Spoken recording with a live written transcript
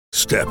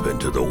Step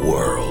into the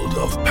world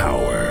of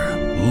power,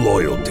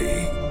 loyalty,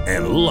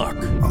 and luck.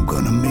 I'm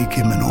gonna make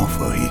him an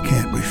offer he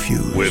can't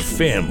refuse. With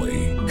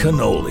family,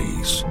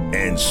 cannolis,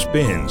 and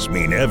spins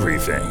mean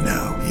everything.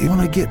 Now, you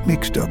wanna get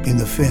mixed up in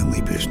the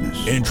family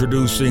business.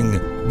 Introducing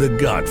The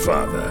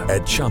Godfather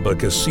at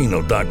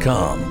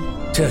ChumbaCasino.com.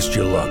 Test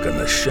your luck in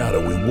the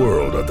shadowy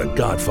world of The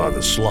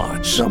Godfather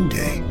slot.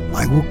 Someday,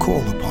 I will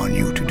call upon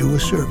you to do a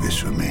service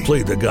for me.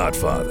 Play The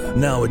Godfather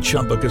now at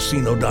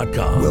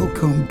ChumbaCasino.com.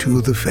 Welcome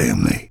to the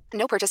family.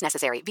 No purchase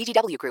necessary.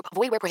 VGW Group.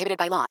 Void where prohibited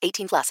by law.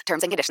 18 plus.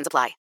 Terms and conditions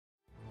apply.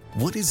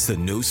 What is the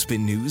No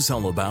Spin News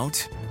all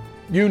about?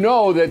 You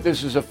know that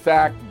this is a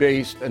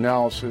fact-based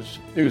analysis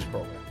news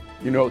program.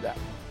 You know that.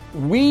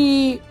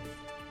 We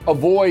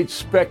avoid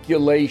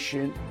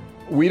speculation.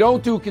 We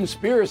don't do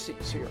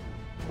conspiracies here.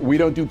 We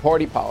don't do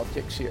party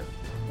politics here.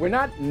 We're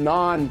not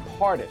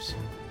nonpartisan.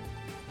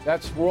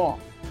 That's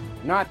wrong.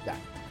 Not that.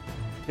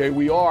 Okay,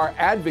 we are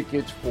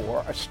advocates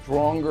for a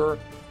stronger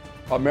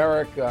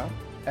America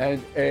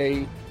and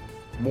a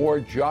more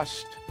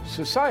just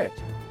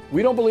society.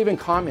 We don't believe in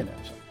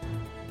communism.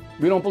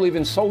 We don't believe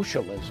in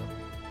socialism.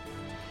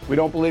 We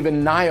don't believe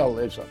in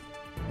nihilism.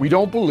 We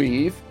don't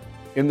believe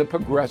in the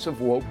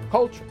progressive woke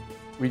culture.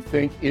 We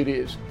think it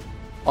is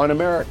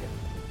un-American.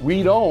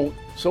 We don't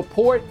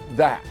support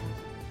that.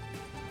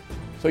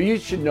 So you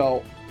should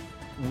know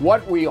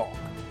what we are,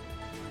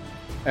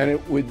 and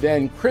it would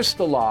then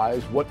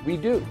crystallize what we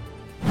do.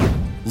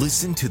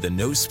 Listen to the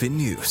No Spin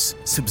News.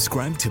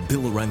 Subscribe to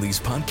Bill O'Reilly's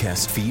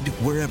podcast feed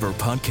wherever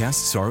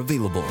podcasts are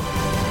available.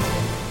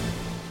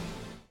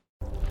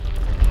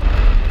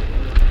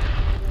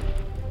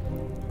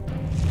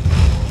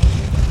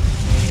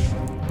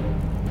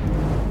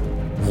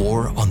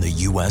 War on the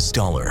U.S.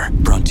 Dollar,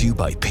 brought to you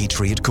by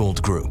Patriot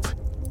Gold Group.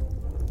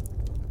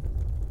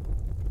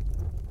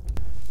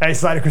 Hey,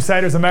 Slider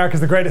Crusaders,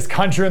 America's the greatest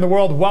country in the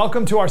world.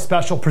 Welcome to our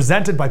special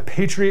presented by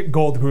Patriot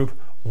Gold Group,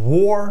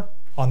 War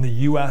on the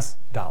U.S.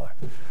 Dollar.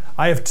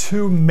 I have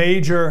two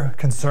major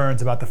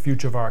concerns about the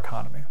future of our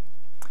economy.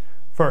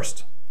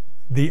 First,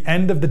 the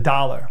end of the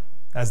dollar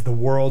as the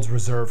world's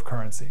reserve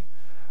currency.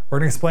 We're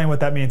going to explain what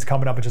that means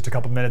coming up in just a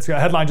couple minutes. A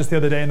headline just the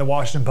other day in the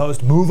Washington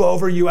Post, move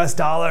over U.S.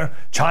 dollar.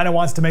 China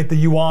wants to make the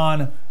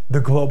yuan the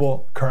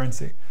global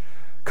currency.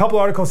 A couple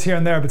articles here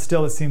and there, but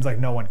still it seems like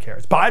no one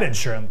cares. Biden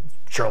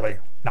surely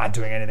not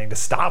doing anything to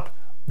stop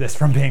this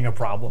from being a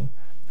problem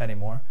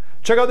anymore.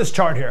 Check out this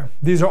chart here.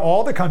 These are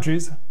all the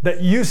countries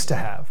that used to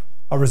have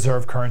a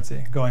reserve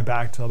currency going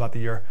back to about the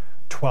year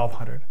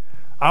 1200.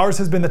 Ours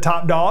has been the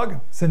top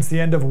dog since the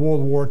end of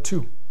World War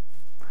II.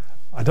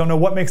 I don't know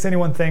what makes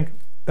anyone think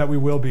that we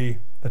will be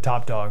the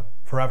top dog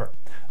forever.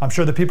 I'm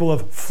sure the people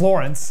of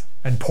Florence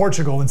and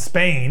Portugal and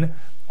Spain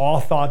all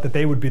thought that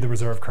they would be the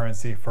reserve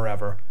currency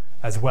forever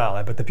as well.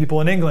 I bet the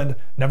people in England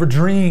never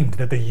dreamed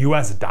that the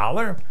US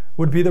dollar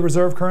would be the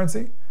reserve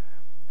currency.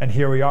 And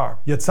here we are.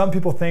 Yet some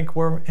people think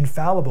we're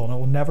infallible and it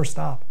will never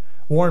stop.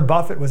 Warren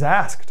Buffett was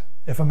asked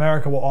if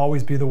America will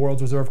always be the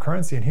world's reserve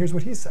currency, and here's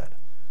what he said.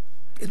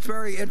 It's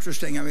very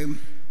interesting. I mean,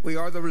 we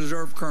are the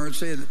reserve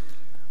currency, and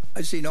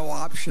I see no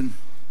option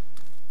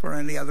for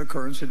any other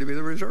currency to be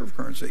the reserve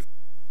currency.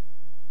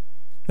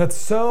 That's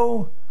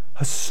so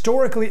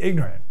historically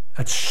ignorant.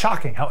 It's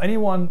shocking how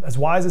anyone as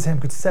wise as him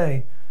could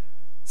say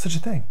such a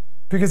thing.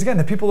 Because again,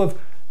 the people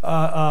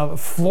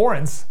of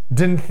Florence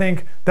didn't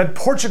think that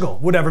Portugal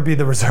would ever be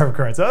the reserve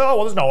currency. Oh,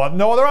 well, there's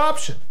no other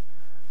option.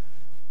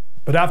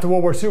 But after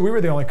World War II, we were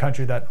the only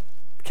country that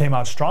came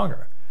out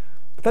stronger.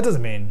 But that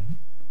doesn't mean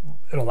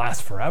it'll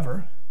last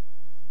forever.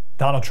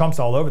 Donald Trump's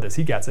all over this.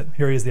 He gets it.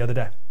 Here he is the other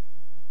day.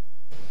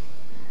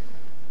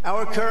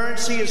 Our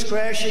currency is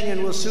crashing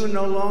and will soon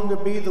no longer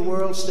be the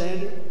world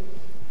standard,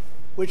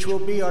 which will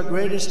be our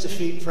greatest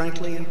defeat,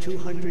 frankly, in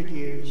 200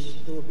 years.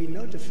 There will be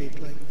no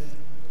defeat like that.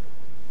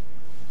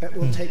 That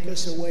will take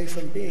us away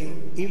from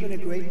being even a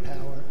great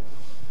power.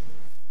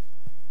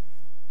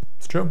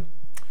 It's true.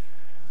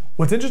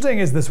 What's interesting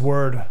is this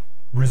word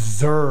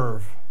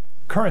reserve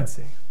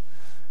currency.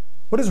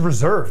 What does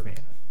reserve mean?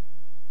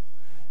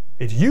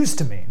 It used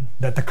to mean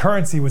that the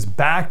currency was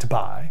backed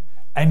by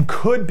and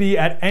could be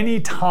at any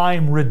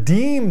time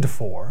redeemed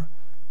for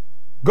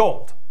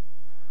gold.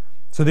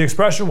 So the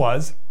expression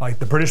was, like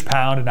the British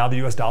pound and now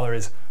the US dollar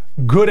is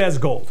good as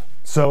gold.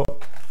 So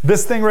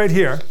this thing right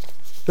here,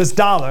 this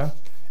dollar,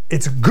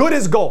 it's good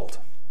as gold.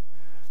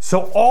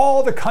 So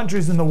all the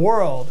countries in the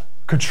world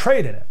could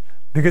trade in it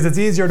because it's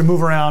easier to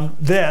move around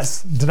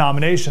this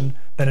denomination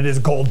than it is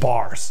gold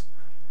bars.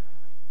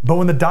 But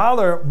when the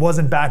dollar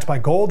wasn't backed by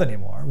gold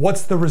anymore,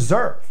 what's the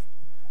reserve?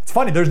 It's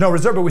funny, there's no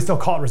reserve, but we still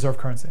call it reserve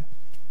currency.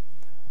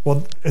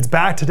 Well, it's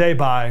backed today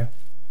by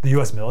the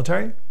US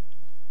military,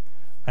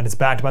 and it's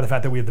backed by the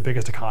fact that we have the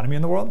biggest economy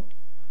in the world,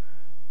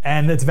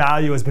 and its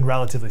value has been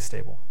relatively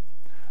stable.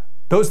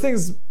 Those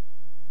things,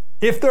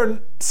 if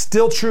they're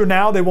still true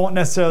now, they won't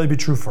necessarily be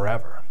true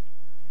forever.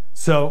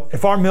 So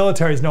if our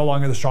military is no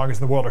longer the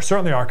strongest in the world, or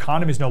certainly our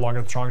economy is no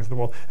longer the strongest in the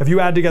world, if you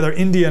add together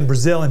India and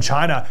Brazil and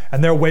China,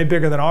 and they're way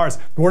bigger than ours,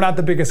 we're not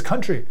the biggest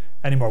country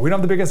anymore. We don't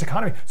have the biggest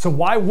economy. So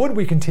why would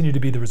we continue to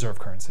be the reserve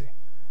currency?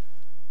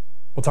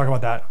 We'll talk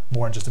about that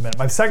more in just a minute.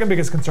 My second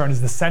biggest concern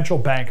is the central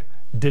bank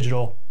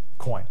digital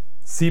coin,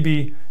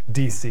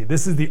 CBDC.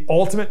 This is the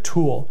ultimate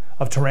tool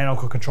of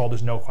tyrannical control,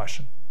 there's no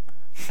question.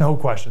 No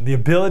question. The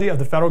ability of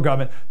the federal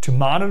government to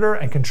monitor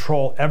and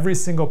control every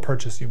single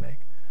purchase you make.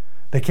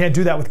 They can't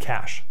do that with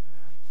cash.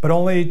 But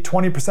only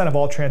 20% of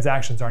all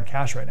transactions are in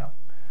cash right now.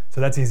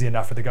 So that's easy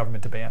enough for the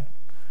government to ban.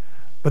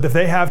 But if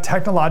they have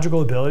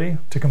technological ability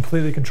to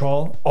completely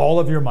control all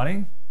of your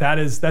money,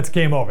 that's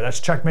game over. That's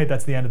checkmate.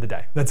 That's the end of the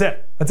day. That's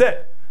it. That's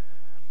it.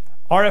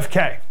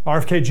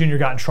 RFK Jr.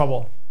 got in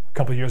trouble a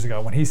couple of years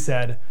ago when he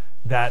said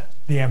that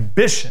the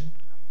ambition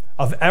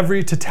of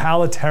every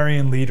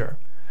totalitarian leader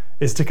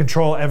is to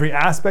control every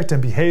aspect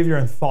and behavior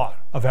and thought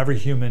of every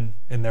human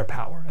in their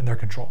power and their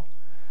control.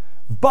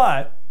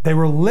 But they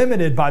were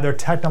limited by their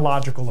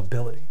technological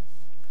ability.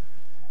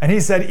 And he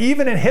said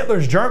even in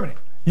Hitler's Germany,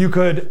 you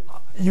could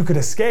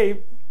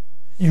escape,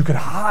 you could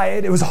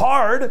hide. It was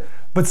hard,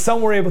 but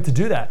some were able to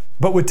do that.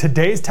 But with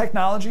today's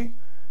technology,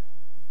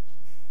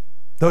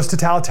 those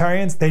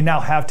totalitarians, they now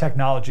have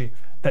technology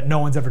that no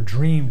one's ever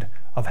dreamed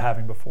of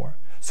having before.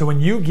 So when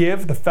you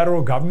give the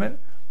federal government,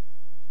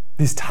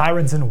 these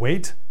tyrants in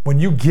wait, when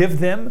you give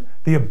them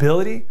the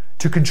ability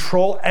to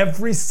control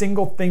every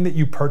single thing that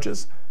you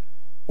purchase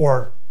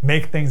or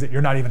make things that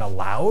you're not even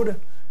allowed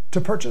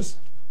to purchase,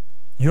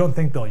 you don't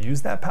think they'll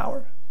use that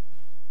power?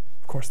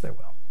 Of course they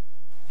will.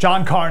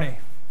 John Carney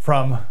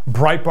from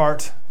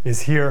Breitbart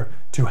is here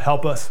to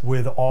help us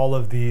with all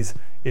of these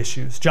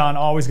issues. John,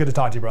 always good to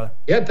talk to you, brother.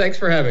 Yeah, thanks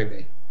for having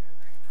me.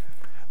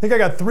 I think I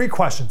got 3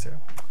 questions here.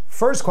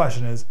 First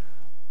question is,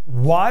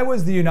 why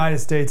was the United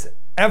States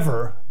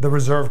ever the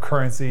reserve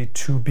currency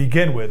to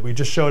begin with? We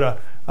just showed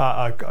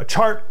a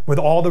chart with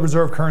all the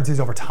reserve currencies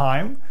over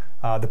time,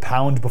 the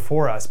pound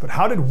before us, but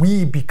how did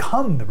we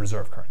become the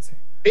reserve currency?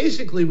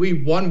 Basically,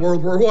 we won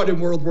World War I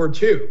and World War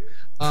II.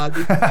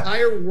 The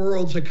entire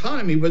world's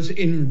economy was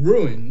in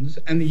ruins,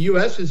 and the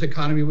U.S.'s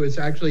economy was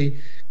actually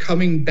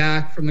coming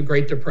back from the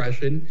Great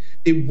Depression.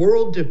 The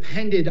world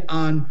depended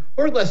on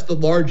more or less the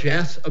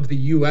largesse of the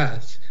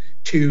U.S.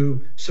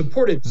 to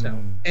support itself.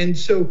 And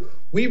so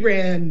we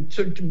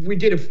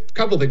did a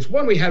couple of things.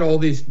 One, we had all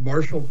these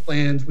Marshall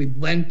Plans. We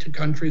lent to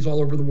countries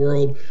all over the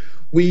world.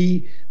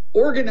 We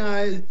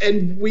organized,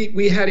 and we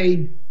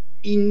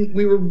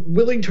were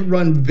willing to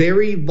run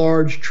very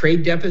large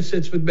trade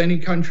deficits with many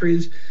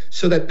countries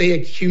so that they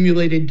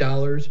accumulated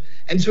dollars.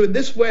 And so in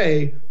this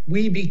way,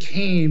 we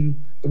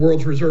became the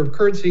world's reserve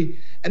currency.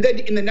 And then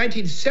in the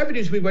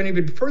 1970s, we went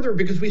even further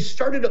because we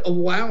started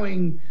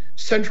allowing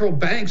central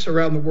banks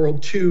around the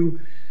world to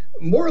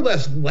more or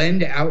less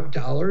lend out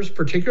dollars,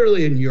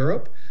 particularly in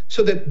Europe,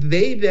 so that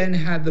they then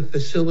had the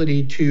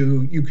facility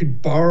you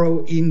could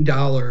borrow in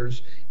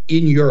dollars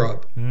in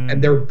Europe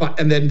and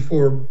then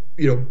for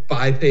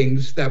buy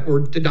things that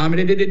were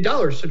denominated in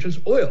dollars, such as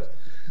oil.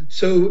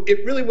 So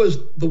it really was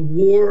the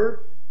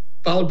war,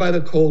 followed by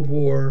the Cold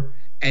War,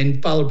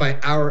 and followed by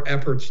our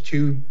efforts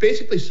to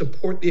basically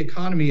support the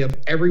economy of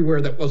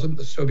everywhere that wasn't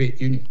the Soviet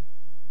Union.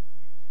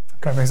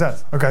 Okay, makes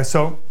sense. Okay,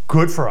 so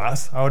good for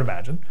us, I would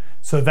imagine.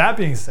 So that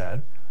being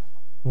said,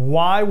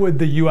 why would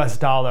the US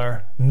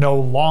dollar no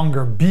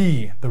longer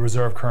be the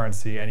reserve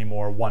currency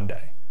anymore one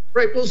day?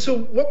 Right, well, so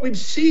what we've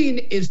seen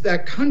is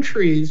that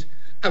countries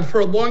have for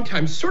a long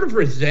time sort of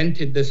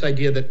resented this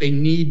idea that they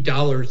need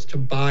dollars to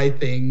buy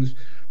things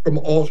from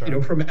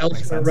from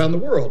elsewhere around the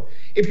world.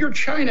 If you're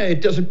China,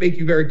 it doesn't make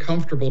you very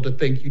comfortable to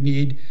think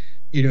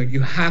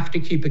you have to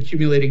keep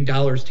accumulating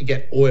dollars to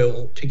get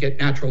oil, to get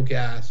natural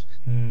gas.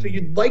 So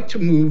you'd like to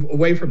move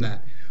away from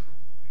that.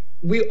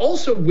 We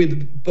also,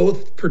 with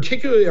both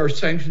particularly our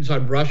sanctions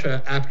on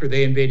Russia after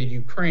they invaded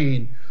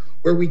Ukraine,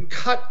 where we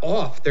cut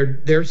off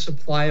their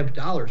supply of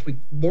dollars. We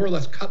more or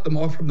less cut them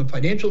off from the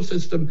financial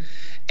system.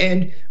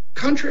 And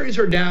countries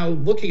are now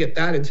looking at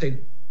that and saying,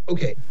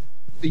 okay,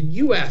 the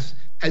US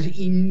has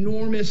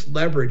enormous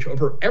leverage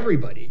over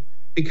everybody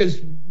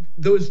because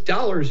those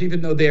dollars,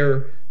 even though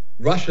they're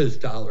Russia's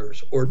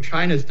dollars or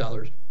China's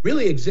dollars,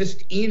 really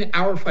exist in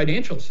our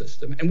financial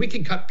system, and we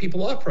can cut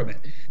people off from it.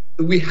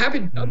 We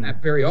haven't done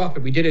that very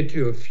often. We did it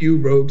to a few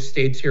rogue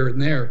states here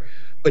and there.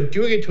 But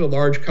doing it to a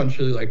large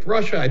country like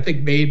Russia, I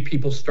think, made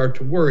people start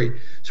to worry.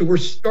 So we're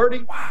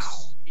starting,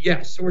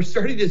 so we're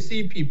starting to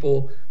see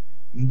people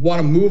want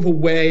to move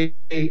away,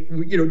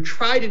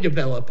 try to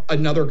develop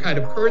another kind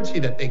of currency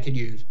that they can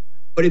use.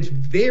 But it's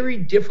very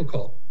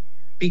difficult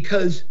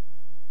because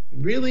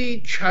really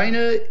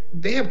China,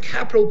 they have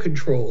capital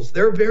controls.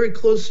 They're a very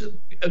close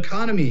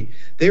economy.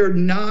 They're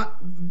not,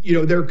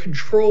 they're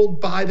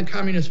controlled by the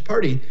Communist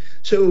Party.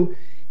 So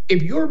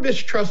if you're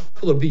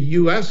mistrustful of the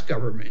US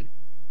government,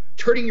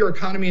 turning your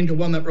economy into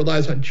one that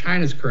relies on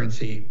China's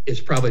currency is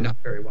probably not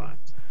very wise.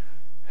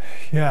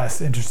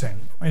 Yes, interesting.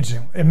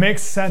 It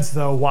makes sense,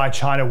 though, why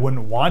China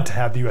wouldn't want to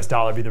have the US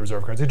dollar be the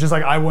reserve currency. Just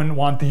like I wouldn't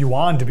want the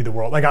yuan to be the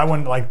world. Like I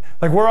wouldn't like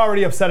we're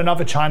already upset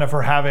enough at China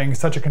for having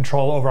such a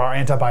control over our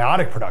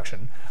antibiotic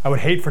production. I would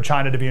hate for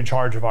China to be in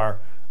charge of our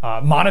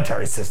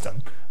monetary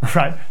system,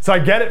 right? So I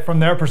get it from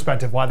their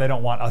perspective why they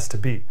don't want us to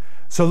be.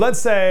 So let's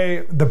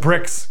say the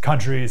BRICS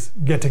countries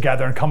get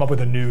together and come up with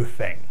a new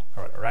thing,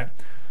 or whatever, right?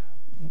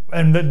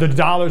 And the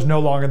dollar is no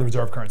longer the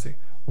reserve currency.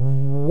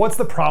 What's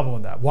the problem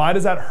with that? Why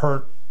does that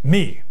hurt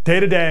me? Day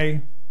to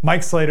day,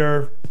 Mike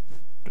Slater,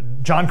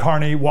 John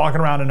Carney walking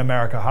around in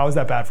America. How is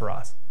that bad for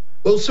us?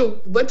 Well,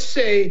 so let's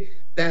say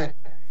that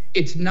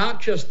it's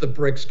not just the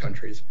BRICS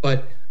countries,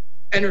 but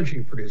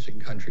energy producing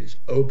countries,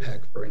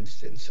 OPEC, for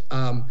instance,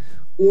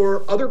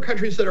 or other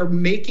countries that are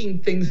making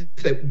things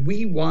that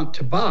we want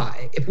to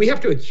buy. If we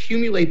have to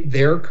accumulate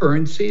their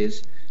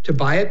currencies to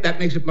buy it, that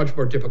makes it much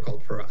more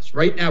difficult for us.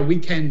 Right now, we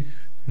can,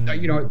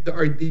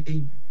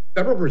 the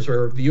Federal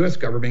Reserve, the U.S.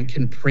 government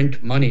can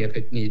print money if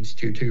it needs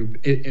to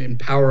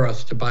empower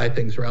us to buy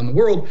things around the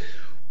world.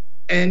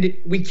 And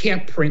we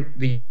can't print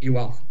the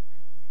yuan.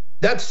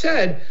 That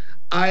said,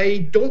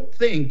 I don't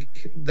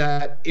think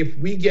that if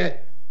we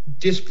get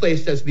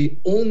displaced as the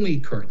only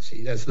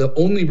currency, as the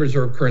only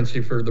reserve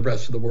currency for the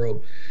rest of the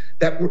world,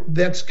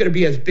 that's going to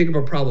be as big of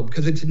a problem,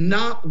 because it's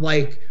not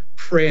like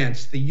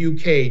France, the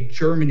UK,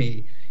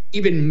 Germany,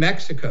 even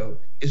Mexico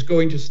is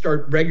going to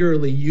start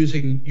regularly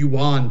using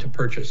yuan to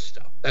purchase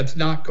stuff. That's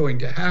not going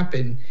to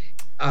happen.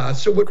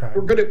 So what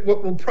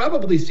we'll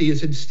probably see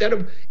is, instead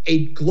of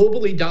a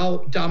globally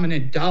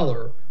dominant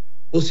dollar,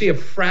 we'll see a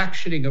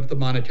fractioning of the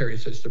monetary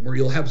system, where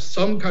you'll have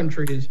some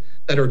countries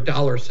that are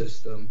dollar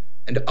system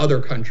and other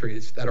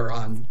countries that are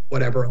on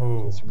whatever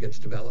system gets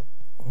developed.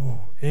 Oh,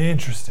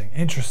 interesting.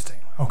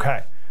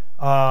 Okay.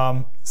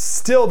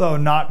 Still, though,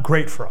 not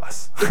great for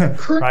us.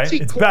 Right?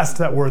 It's best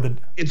that we're the...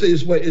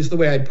 is the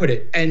way I'd put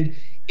it. And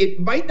it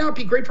might not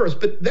be great for us,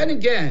 but then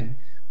again,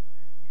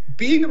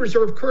 being a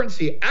reserve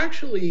currency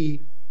actually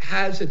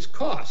has its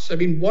costs. I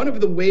mean, one of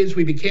the ways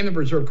we became a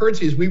reserve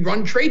currency is we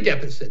run trade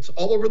deficits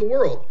all over the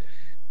world.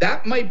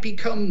 That might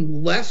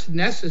become less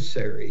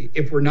necessary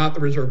if we're not the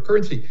reserve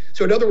currency.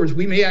 So in other words,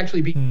 we may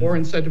actually be more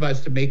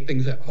incentivized to make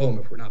things at home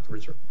if we're not the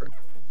reserve currency.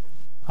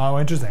 Oh,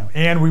 interesting.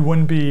 And it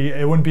wouldn't be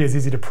as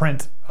easy to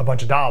print a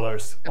bunch of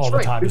dollars all the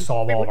time to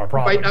solve all of our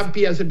problems. It might not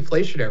be as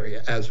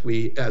inflationary as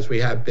we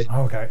have been.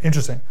 Okay,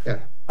 interesting.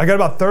 Yeah. I got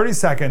about 30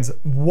 seconds.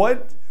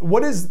 What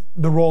is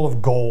the role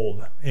of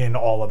gold in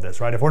all of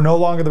this, right? If we're no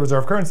longer the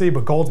reserve currency,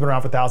 but gold's been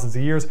around for thousands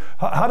of years,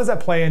 how does that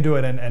play into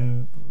it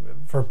and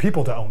for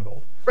people to own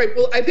gold? Right.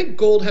 Well, I think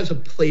gold has a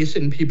place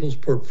in people's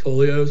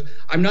portfolios.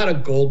 I'm not a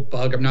gold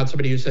bug. I'm not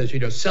somebody who says,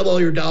 sell all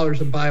your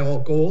dollars and buy all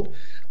gold.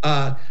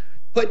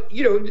 But,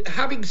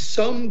 having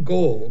some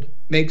gold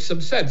makes some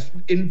sense,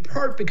 in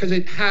part because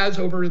it has,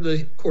 over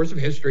the course of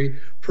history,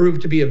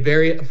 proved to be a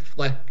very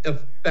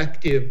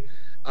effective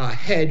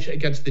hedge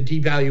against the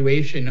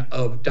devaluation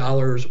of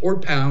dollars or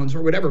pounds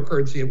or whatever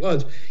currency it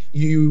was.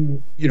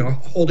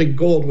 Holding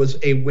gold was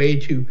a way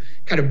to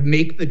kind of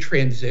make the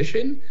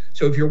transition.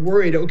 So if you're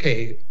worried,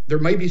 okay, there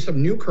might be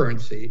some new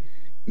currency,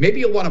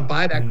 maybe you'll want to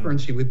buy that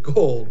currency with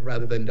gold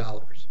rather than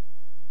dollars.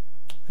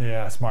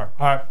 Yeah, smart.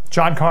 All right,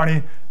 John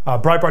Carney,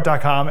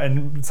 Breitbart.com,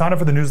 and sign up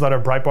for the newsletter,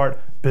 Breitbart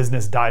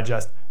Business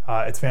Digest.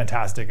 It's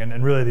fantastic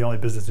and really the only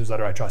business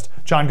newsletter I trust.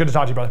 John, good to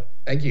talk to you, brother.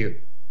 Thank you.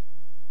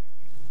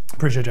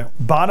 Appreciate you.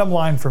 Bottom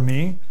line for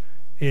me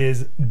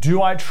is,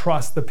 do I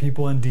trust the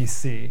people in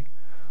DC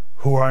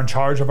who are in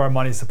charge of our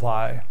money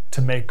supply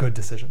to make good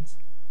decisions?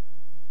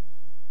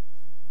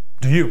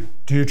 Do you?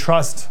 Do you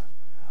trust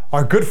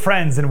our good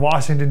friends in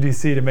Washington,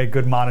 D.C. to make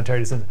good monetary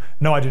decisions?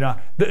 No, I do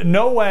not.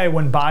 No way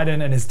when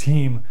Biden and his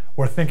team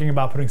were thinking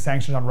about putting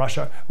sanctions on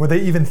Russia were they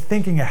even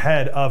thinking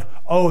ahead of,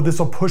 this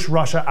will push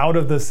Russia out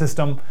of the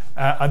system,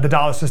 the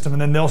dollar system,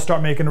 and then they'll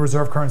start making a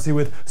reserve currency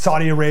with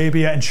Saudi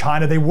Arabia and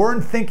China. They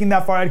weren't thinking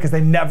that far ahead because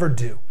they never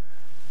do.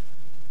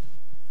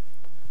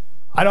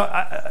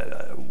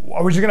 Are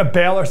we just going to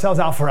bail ourselves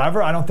out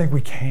forever? I don't think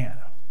we can.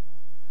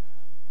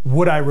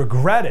 Would I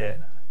regret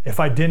it if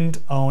I didn't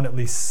own at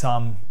least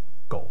some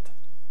gold?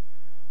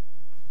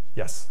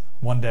 Yes,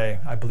 one day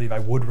I believe I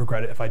would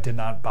regret it if I did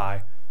not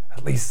buy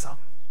at least some.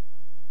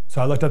 So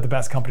I looked up the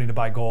best company to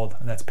buy gold,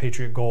 and that's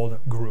Patriot Gold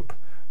Group,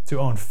 to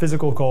own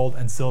physical gold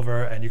and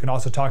silver. And you can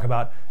also talk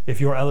about if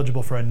you're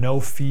eligible for a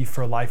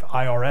no-fee-for-life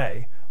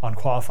IRA on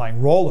qualifying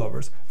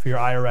rollovers for your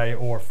IRA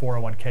or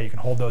 401k. You can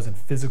hold those in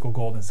physical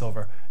gold and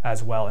silver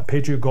as well. And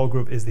Patriot Gold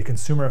Group is the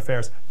Consumer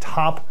Affairs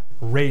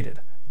top-rated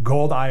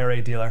gold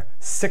IRA dealer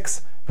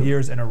 6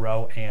 years in a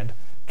row and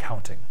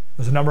counting.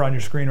 There's a number on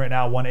your screen right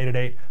now,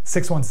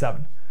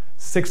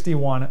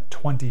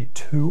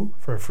 1-888-617-6122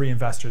 for a free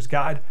investor's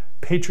guide.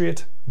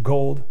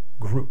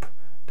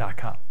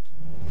 PatriotGoldGroup.com.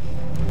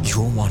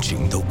 You're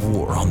watching The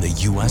War on the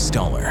U.S.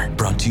 Dollar,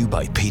 brought to you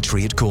by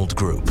Patriot Gold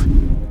Group.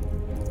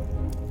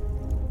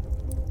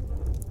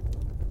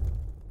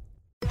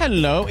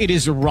 Hello, it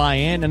is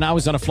Ryan, and I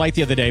was on a flight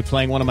the other day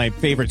playing one of my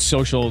favorite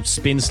social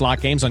spin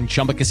slot games on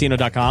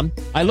ChumbaCasino.com.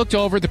 I looked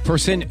over at the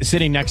person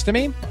sitting next to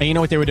me, and you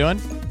know what they were doing?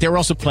 They were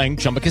also playing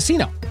Chumba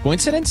Casino.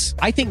 Coincidence?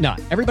 I think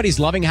not. Everybody's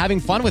loving having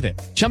fun with it.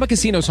 Chumba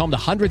Casino is home to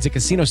hundreds of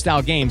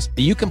casino-style games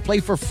that you can play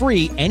for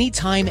free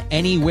anytime,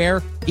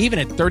 anywhere, even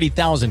at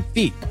 30,000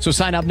 feet. So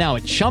sign up now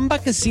at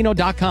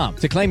ChumbaCasino.com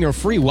to claim your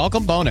free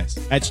welcome bonus.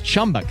 That's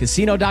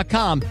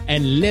ChumbaCasino.com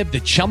and live the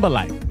Chumba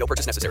life. No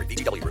purchase necessary.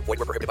 VGW Group. Void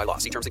where prohibited by law.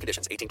 See terms and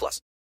conditions.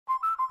 18+.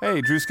 Hey,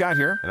 Drew Scott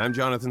here, and I'm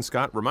Jonathan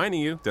Scott,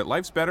 reminding you that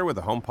life's better with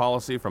a home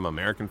policy from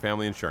American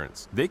Family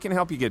Insurance. They can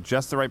help you get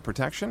just the right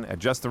protection at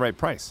just the right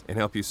price and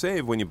help you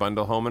save when you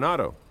bundle home and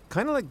auto.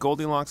 Kind of like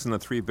Goldilocks and the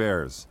Three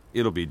Bears.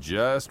 It'll be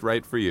just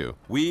right for you.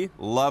 We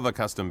love a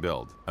custom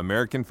build.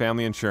 American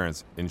Family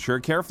Insurance. Insure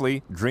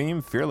carefully,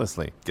 dream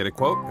fearlessly. Get a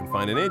quote and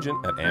find an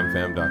agent at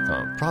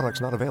amfam.com. Products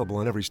not available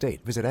in every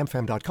state. Visit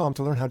amfam.com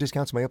to learn how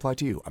discounts may apply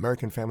to you.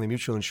 American Family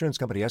Mutual Insurance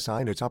Company SI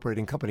and its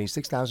operating company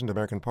 6000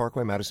 American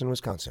Parkway, Madison,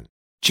 Wisconsin.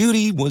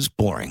 Judy was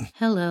boring.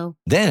 Hello.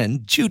 Then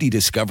Judy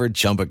discovered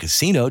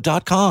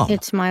ChumbaCasino.com.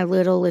 It's my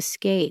little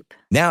escape.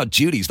 Now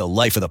Judy's the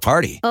life of the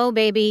party. Oh,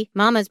 baby,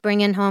 mama's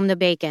bringing home the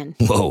bacon.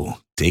 Whoa,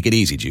 take it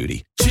easy,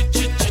 Judy.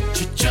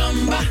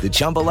 The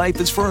Chumba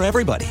life is for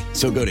everybody.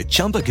 So go to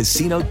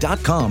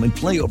ChumbaCasino.com and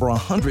play over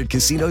 100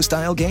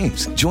 casino-style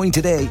games. Join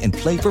today and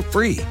play for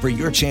free for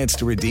your chance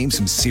to redeem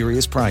some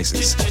serious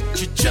prizes.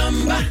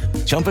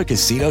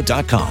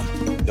 ChumbaCasino.com.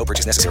 No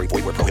purchase necessary.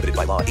 Void where prohibited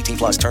by law.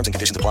 18+. Terms and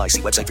conditions apply.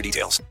 See website for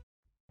details.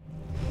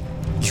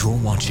 You're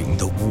watching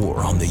The War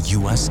on the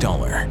U.S.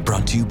 Dollar,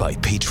 brought to you by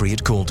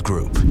Patriot Gold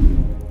Group.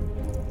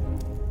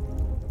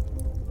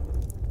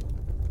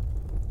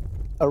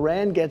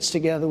 Iran gets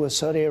together with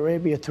Saudi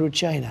Arabia through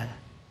China.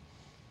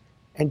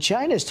 And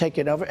China's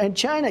taken over. And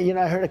China,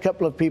 I heard a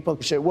couple of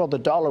people say, well, the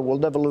dollar will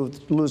never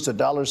lose the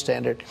dollar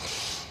standard.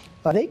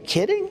 Are they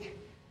kidding?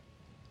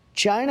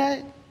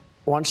 China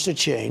wants to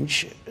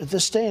change the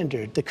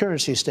standard, the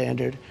currency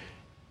standard.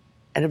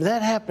 And if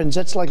that happens,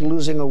 that's like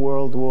losing a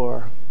world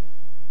war.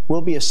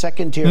 We'll be a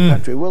second-tier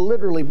country. We'll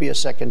literally be a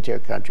second-tier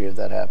country if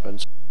that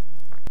happens.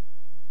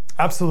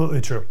 Absolutely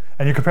true.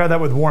 And you compare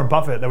that with Warren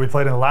Buffett that we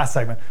played in the last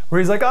segment,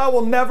 where he's like, oh,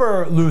 we'll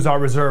never lose our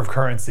reserve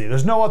currency.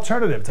 There's no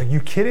alternative. It's like,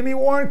 you kidding me,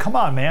 Warren? Come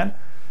on, man.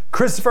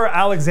 Christopher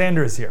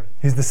Alexander is here.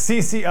 He's the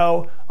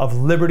CCO of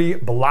Liberty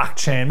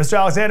Blockchain. Mr.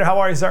 Alexander, how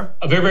are you, sir?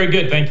 Very, very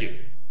good. Thank you.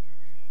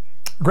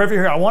 Great for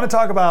you here. I want to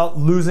talk about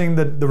losing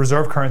the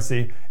reserve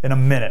currency in a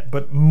minute,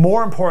 but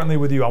more importantly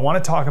with you, I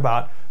want to talk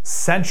about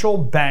central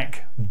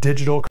bank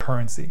digital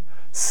currency,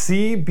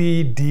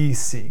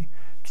 CBDC.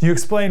 Can you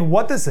explain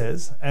what this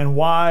is and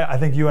why I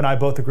think you and I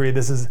both agree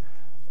this is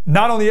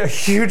not only a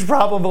huge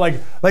problem, but like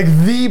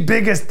the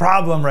biggest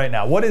problem right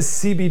now? What is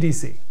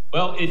CBDC?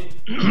 Well,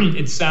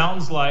 it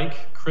sounds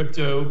like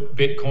crypto,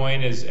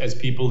 Bitcoin, as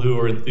people who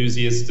are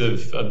enthusiasts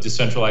of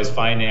decentralized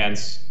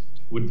finance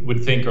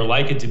would think or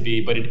like it to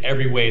be, but in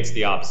every way it's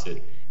the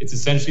opposite. It's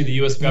essentially the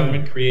US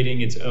government creating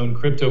its own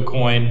crypto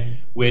coin,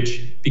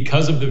 which,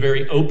 because of the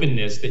very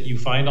openness that you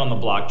find on the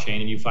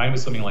blockchain and you find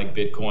with something like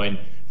Bitcoin,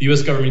 the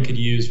US government could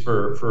use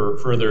for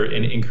further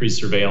and increased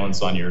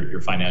surveillance on your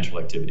financial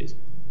activities.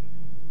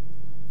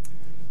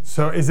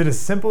 So is it as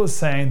simple as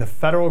saying the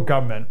federal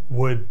government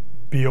would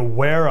be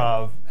aware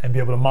of and be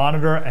able to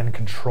monitor and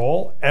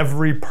control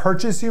every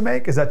purchase you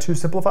make? Is that too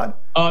simplified?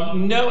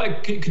 No,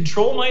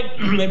 control might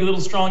be a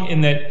little strong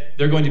in that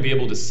they're going to be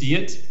able to see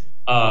it.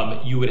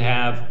 You would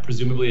have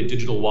presumably a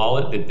digital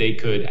wallet that they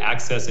could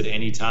access at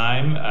any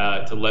time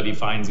to levy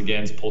fines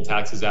against, pull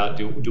taxes out,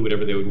 do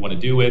whatever they would want to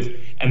do with,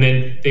 and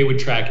then they would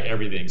track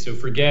everything. So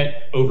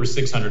forget over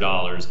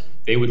 $600.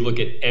 They would look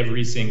at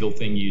every single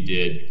thing you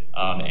did,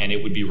 and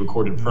it would be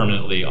recorded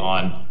permanently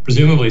on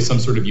presumably some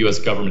sort of US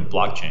government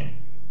blockchain.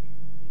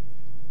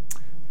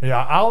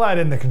 Yeah, I'll add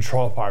in the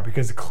control part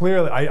because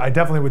clearly I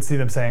definitely would see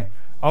them saying,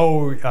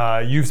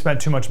 oh, you've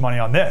spent too much money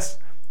on this.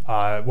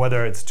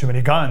 Whether it's too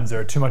many guns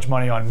or too much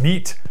money on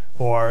meat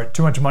or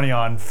too much money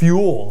on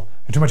fuel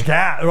or too much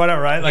gas or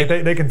whatever, right? Like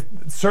they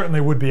can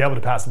certainly would be able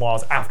to pass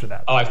laws after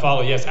that. Oh, I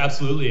follow. Yes,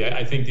 absolutely.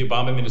 I think the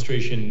Obama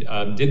administration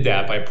did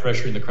that by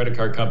pressuring the credit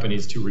card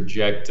companies to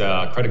reject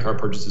credit card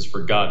purchases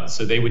for guns.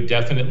 So they would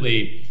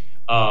definitely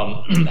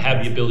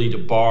have the ability to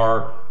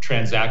bar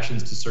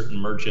transactions to certain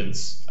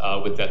merchants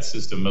with that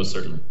system, most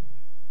certainly.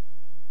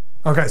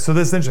 Okay, so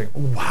this is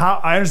interesting.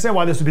 I understand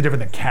why this would be different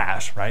than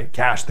cash, right?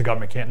 Cash the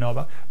government can't know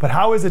about. But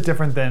how is it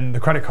different than the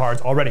credit cards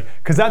already?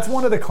 Because that's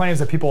one of the claims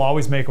that people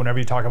always make whenever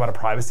you talk about a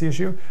privacy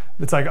issue.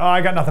 It's like, oh,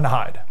 I got nothing to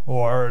hide.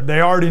 Or they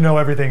already know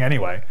everything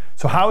anyway.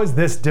 So how is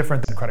this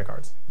different than credit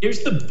cards?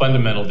 Here's the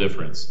fundamental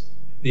difference.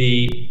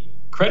 The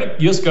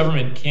U.S.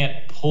 government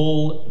can't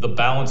pull the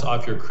balance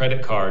off your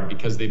credit card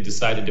because they've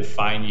decided to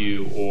fine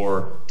you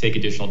or take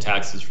additional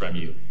taxes from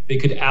you. They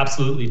could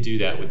absolutely do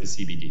that with the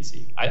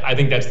CBDC. I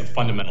think that's the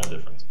fundamental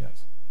difference.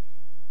 Yes.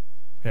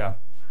 Yeah.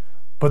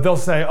 But they'll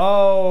say,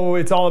 oh,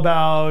 it's all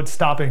about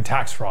stopping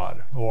tax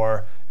fraud,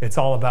 or it's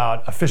all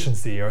about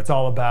efficiency, or it's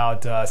all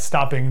about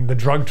stopping the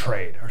drug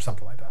trade, or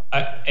something like that.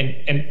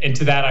 And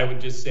to that, I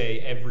would just say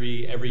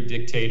every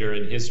dictator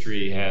in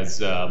history has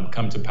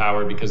come to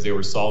power because they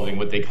were solving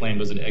what they claimed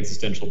was an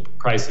existential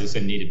crisis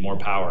and needed more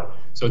power.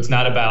 So it's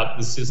not about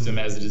the system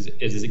as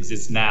it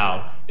exists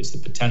now. It's the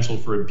potential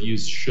for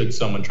abuse should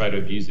someone try to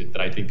abuse it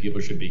that I think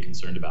people should be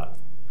concerned about.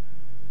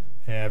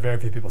 Yeah, very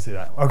few people see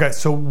that. Okay,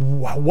 so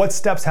what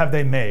steps have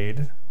they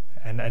made,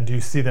 and do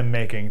you see them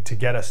making to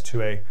get us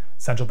to a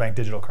central bank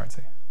digital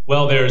currency?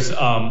 Well, there's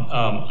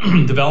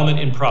development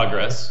in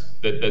progress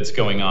that's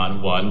going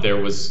on. One, there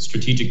was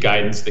strategic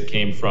guidance that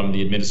came from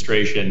the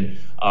administration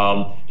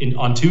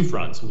on two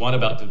fronts. One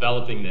about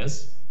developing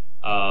this,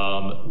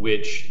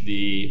 which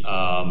the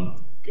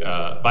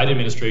Biden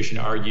administration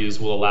argues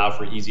will allow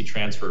for easy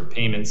transfer of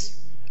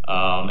payments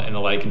and the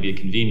like, and be a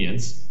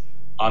convenience.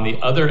 On the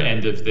other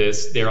end of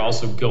this, they're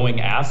also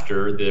going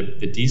after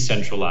the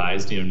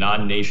decentralized,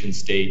 non-nation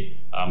state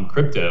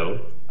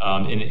crypto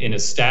in a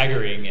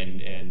staggering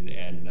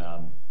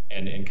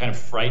and kind of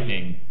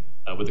frightening,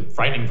 with a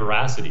frightening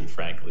veracity,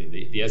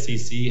 frankly. The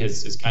SEC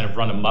has kind of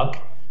run amok.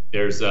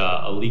 There's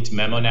a leaked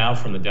memo now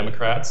from the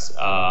Democrats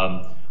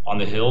on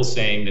the Hill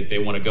saying that they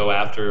want to go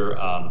after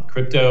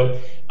crypto.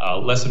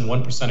 Less than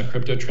 1% of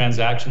crypto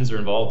transactions are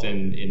involved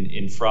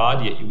in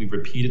fraud. Yet we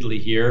repeatedly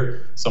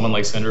hear someone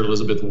like Senator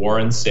Elizabeth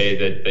Warren say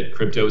that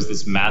crypto is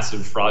this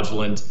massive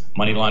fraudulent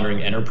money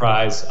laundering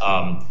enterprise.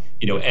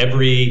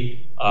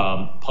 Every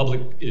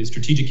public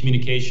strategic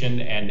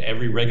communication and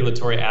every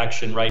regulatory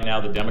action right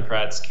now the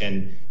Democrats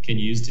can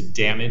use to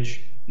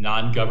damage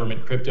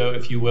non-government crypto,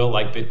 if you will,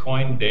 like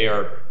Bitcoin, they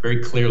are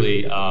very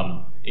clearly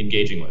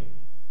engaging with.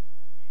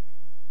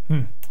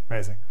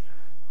 Amazing.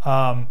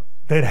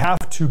 They'd have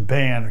to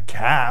ban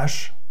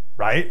cash,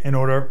 right, in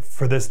order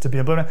for this to be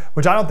implemented,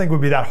 which I don't think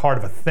would be that hard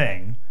of a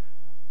thing.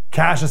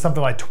 Cash is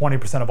something like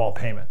 20% of all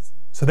payments.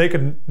 So they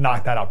could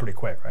knock that out pretty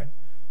quick, right?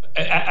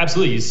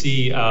 Absolutely. You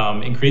see,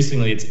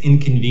 increasingly, it's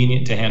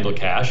inconvenient to handle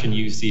cash, and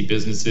you see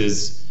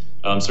businesses,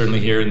 certainly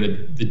here in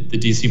the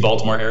DC,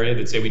 Baltimore area,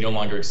 that say we no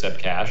longer accept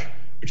cash,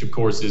 which of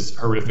course is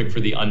horrific for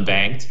the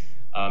unbanked.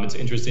 It's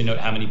interesting to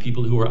note how many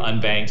people who are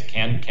unbanked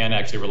can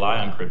actually rely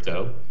on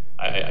crypto.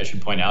 I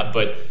should point out,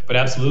 but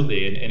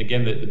absolutely. And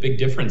again, the big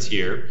difference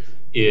here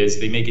is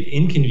they make it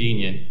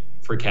inconvenient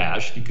for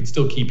cash. You could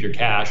still keep your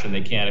cash, and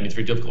they can't. I mean, it's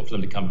very difficult for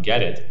them to come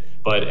get it.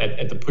 But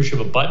at the push of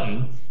a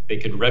button, they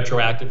could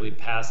retroactively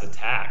pass a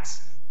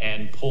tax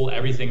and pull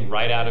everything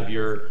right out of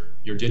your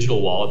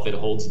digital wallet that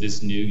holds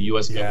this new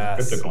U.S.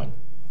 government crypto coin.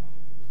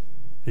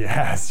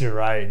 Yes, you're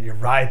right. You're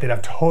right. They'd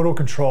have total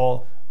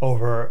control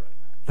over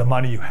the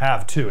money you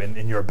have too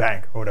in your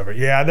bank or whatever.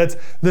 Yeah,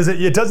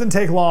 it doesn't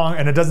take long,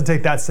 and it doesn't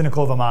take that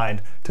cynical of a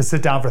mind to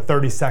sit down for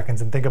 30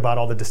 seconds and think about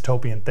all the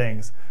dystopian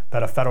things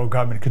that a federal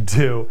government could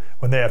do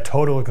when they have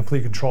total and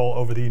complete control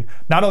over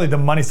not only the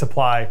money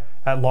supply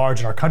at large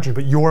in our country,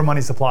 but your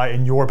money supply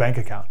in your bank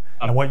account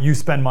and what you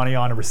spend money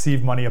on and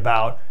receive money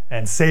about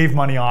and save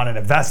money on and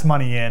invest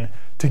money in.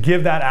 To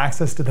give that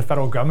access to the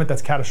federal government,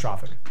 that's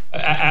catastrophic.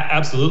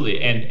 Absolutely.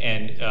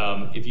 And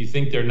if you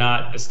think they're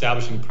not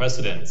establishing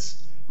precedents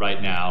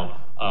right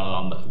now,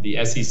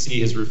 the SEC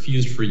has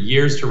refused for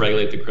years to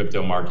regulate the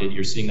crypto market.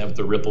 You're seeing that with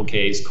the Ripple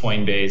case.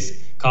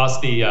 Coinbase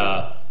cost the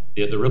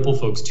Ripple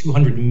folks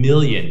 $200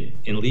 million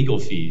in legal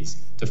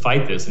fees to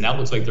fight this, and that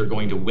looks like they're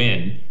going to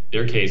win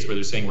their case, where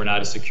they're saying we're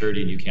not a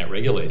security and you can't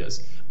regulate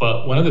us.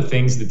 But one of the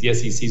things that the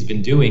SEC has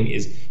been doing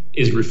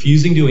is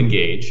refusing to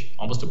engage,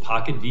 almost a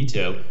pocket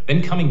veto,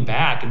 then coming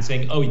back and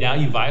saying, oh, now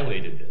you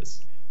violated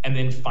this, and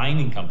then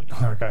fining companies.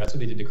 Okay. That's what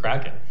they did to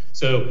Kraken.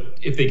 So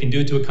if they can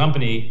do it to a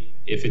company,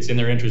 if it's in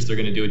their interest, they're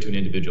going to do it to an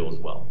individual as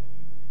well.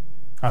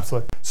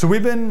 Absolutely. So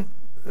we've been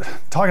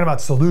talking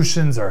about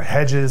solutions or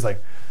hedges,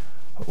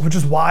 which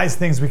is wise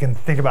things we can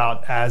think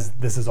about as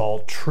this is all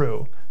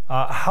true.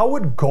 How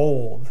would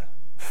gold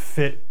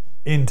fit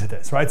into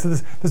this, right? So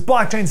this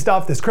blockchain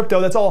stuff, this crypto,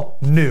 that's all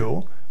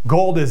new.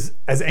 Gold is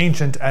as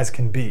ancient as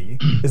can be.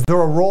 Is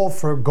there a role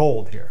for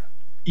gold here?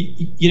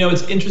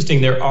 It's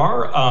interesting. There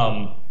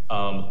are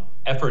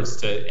efforts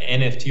to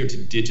NFT or to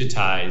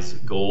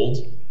digitize gold.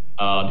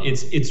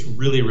 It's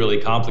really,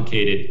 really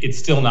complicated. It's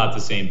still not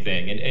the same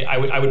thing. And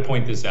I would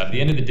point this out. At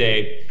the end of the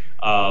day,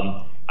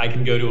 I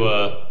can go to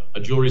a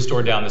jewelry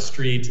store down the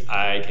street.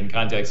 I can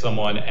contact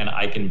someone and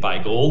I can buy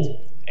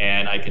gold,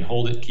 and I can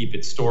hold it, keep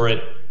it, store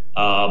it.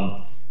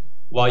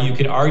 While you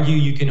can argue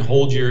you can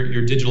hold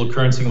your digital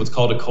currency in what's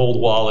called a cold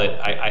wallet,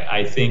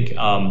 I think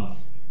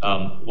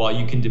while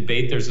you can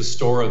debate there's a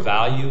store of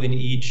value in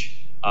each,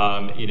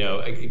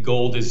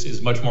 gold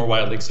is much more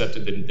widely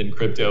accepted than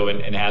crypto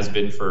and has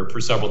been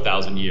for several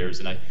thousand years.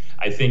 And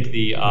I think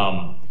the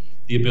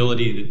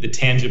ability, the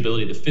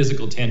tangibility, the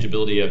physical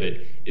tangibility of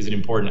it is an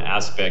important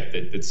aspect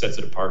that sets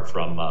it apart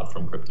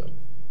from crypto.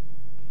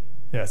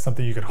 Yeah,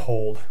 something you could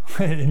hold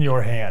in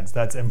your hands.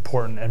 That's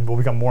important and will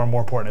become more and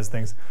more important as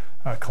things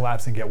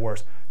collapse and get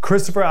worse.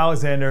 Christopher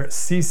Alexander,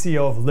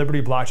 CCO of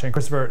Liberty Blockchain.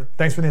 Christopher,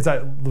 thanks for the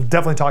insight. We'll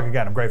definitely talk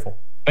again. I'm grateful.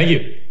 Thank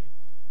you.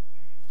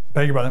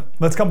 Thank you, brother.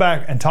 Let's come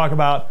back and talk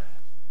about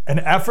an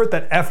effort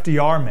that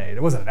FDR made.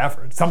 It wasn't an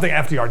effort. Something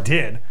FDR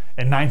did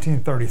in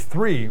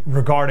 1933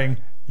 regarding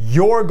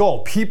your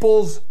gold,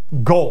 people's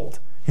gold.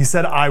 He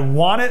said, I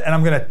want it and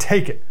I'm going to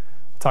take it.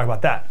 We'll talk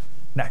about that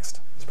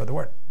next. Spread the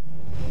word.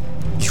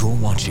 You're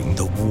watching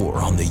The War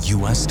on the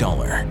U.S.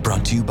 Dollar,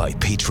 brought to you by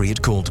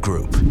Patriot Gold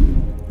Group.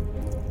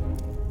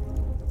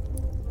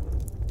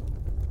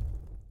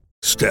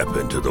 Step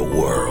into the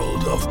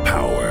world of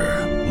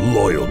power,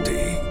 loyalty,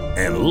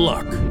 and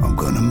luck. I'm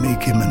gonna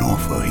make him an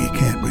offer he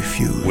can't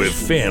refuse. With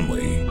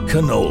family,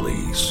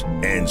 cannolis,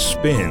 and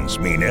spins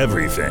mean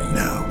everything.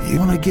 Now, you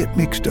wanna get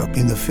mixed up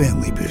in the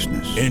family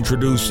business.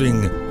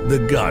 Introducing The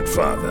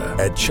Godfather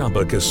at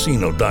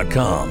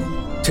ChumbaCasino.com.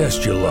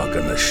 Test your luck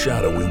in the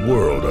shadowy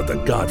world of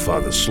The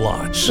Godfather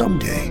slot.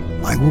 Someday,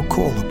 I will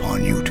call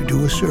upon you to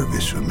do a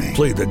service for me.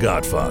 Play The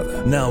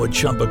Godfather now at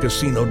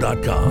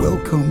ChumbaCasino.com.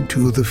 Welcome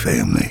to the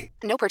family.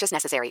 No purchase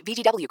necessary.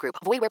 VGW Group.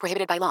 Void where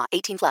prohibited by law.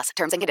 18+.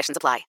 Terms and conditions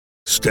apply.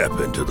 Step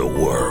into the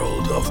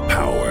world of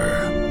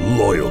power,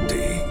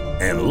 loyalty,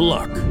 and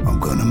luck. I'm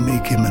gonna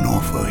make him an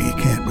offer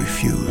he can't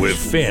refuse. With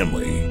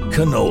family,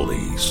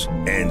 cannolis,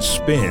 and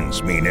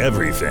spins mean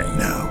everything.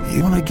 Now,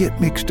 you wanna get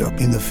mixed up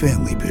in the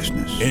family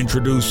business.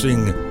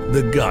 Introducing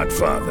The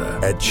Godfather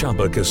at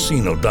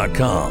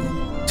ChumbaCasino.com.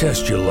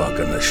 Test your luck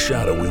in the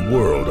shadowy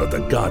world of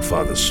The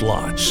Godfather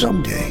slot.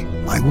 Someday,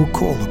 I will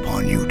call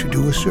upon you to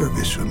do a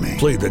service for me.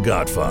 Play The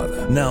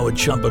Godfather now at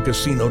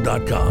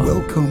ChumbaCasino.com.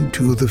 Welcome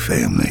to the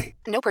family.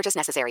 No purchase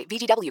necessary.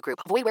 VGW Group.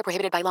 Void where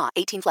prohibited by law.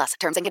 18+.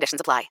 Terms and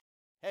conditions apply.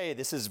 Hey,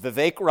 this is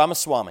Vivek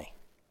Ramaswamy.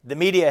 The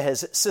media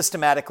has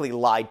systematically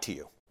lied to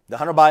you. The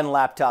Hunter Biden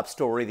laptop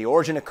story, the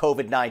origin of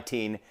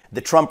COVID-19,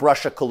 the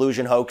Trump-Russia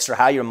collusion hoax, or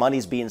how your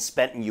money's being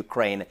spent in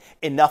Ukraine.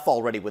 Enough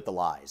already with the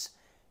lies.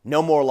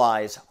 No more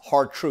lies,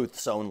 hard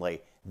truths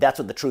only. That's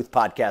what the Truth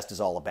Podcast is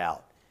all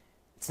about.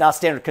 It's not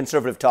standard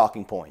conservative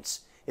talking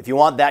points. If you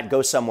want that,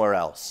 go somewhere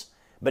else.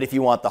 But if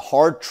you want the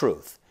hard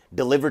truth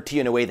delivered to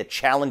you in a way that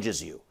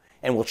challenges you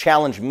and will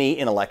challenge me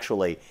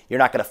intellectually, you're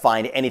not going to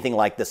find anything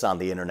like this on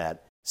the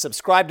internet.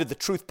 Subscribe to the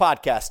Truth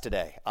Podcast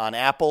today on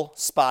Apple,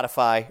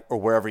 Spotify, or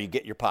wherever you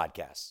get your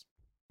podcasts.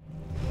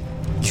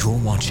 You're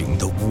watching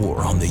The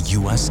War on the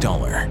U.S.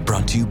 Dollar,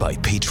 brought to you by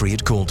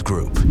Patriot Gold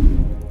Group.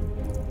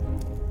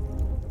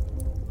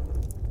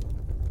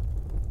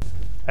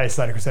 Hey,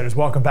 Slider Crusaders,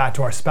 welcome back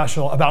to our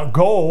special about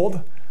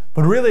gold,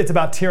 but really it's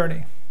about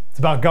tyranny. It's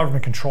about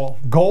government control.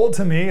 Gold,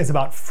 to me, is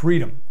about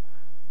freedom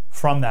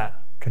from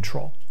that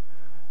control.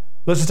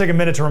 Let's just take a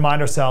minute to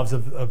remind ourselves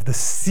of the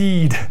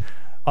seed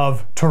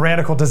of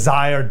tyrannical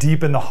desire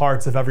deep in the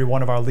hearts of every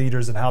one of our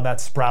leaders and how that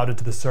sprouted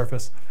to the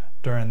surface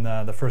during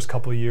the first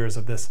couple of years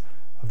of this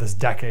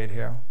decade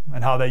here,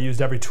 and how they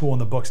used every tool in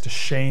the books to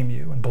shame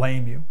you and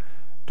blame you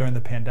during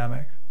the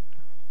pandemic.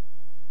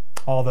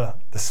 All the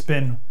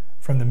spin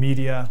from the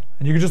media.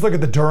 And you can just look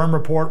at the Durham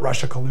report,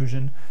 Russia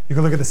collusion. You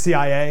can look at the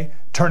CIA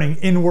turning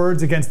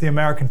inwards against the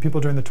American people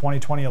during the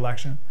 2020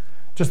 election.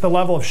 Just the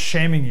level of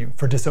shaming you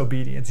for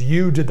disobedience.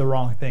 You did the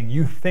wrong thing.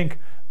 You think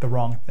the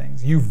wrong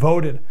things. You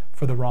voted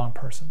for the wrong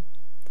person.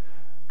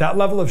 That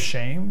level of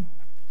shame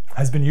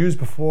has been used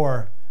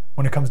before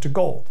when it comes to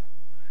gold.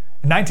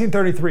 In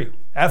 1933,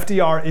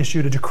 FDR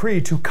issued a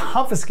decree to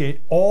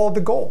confiscate all the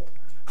gold.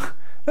 Isn't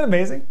that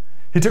amazing?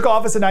 He took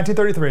office in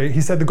 1933.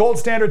 He said the gold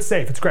standard's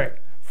safe, it's great.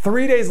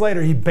 3 days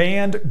later, he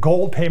banned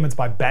gold payments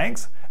by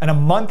banks, and a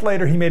month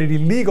later, he made it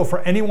illegal for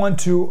anyone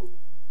to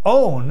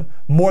own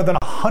more than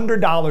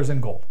 $100 in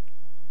gold.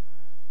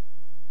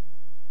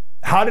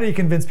 How did he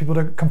convince people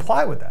to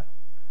comply with that?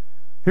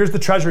 Here's the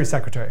Treasury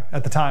Secretary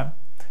at the time.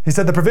 He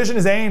said the provision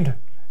is aimed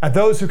at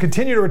those who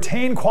continue to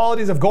retain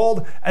qualities of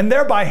gold and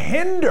thereby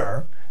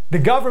hinder the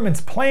government's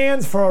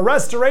plans for a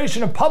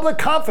restoration of public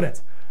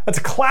confidence. That's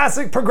a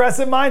classic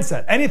progressive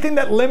mindset. Anything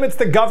that limits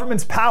the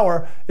government's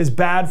power is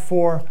bad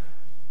for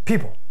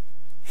people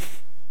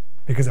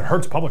because it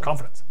hurts public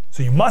confidence.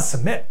 So you must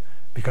submit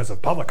because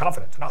of public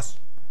confidence in us.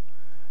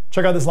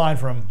 Check out this line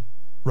from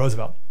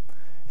Roosevelt.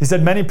 He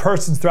said, many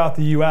persons throughout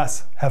the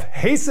U.S. have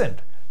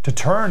hastened to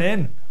turn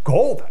in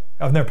gold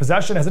of their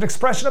possession as an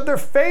expression of their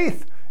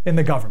faith in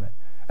the government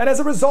and as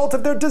a result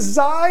of their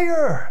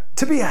desire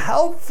to be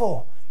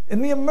helpful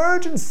in the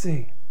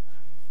emergency.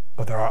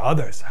 But there are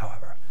others,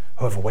 however,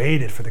 who have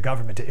waited for the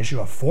government to issue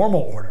a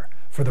formal order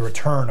for the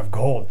return of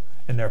gold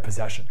in their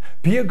possession.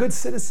 Be a good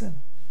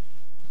citizen.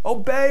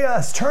 Obey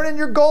us. Turn in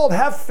your gold.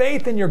 Have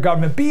faith in your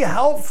government. Be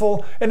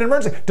helpful in an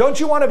emergency.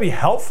 Don't you want to be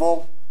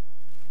helpful?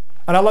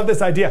 And I love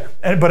this idea.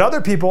 But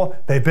other people,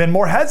 they've been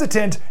more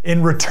hesitant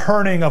in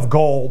returning of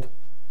gold.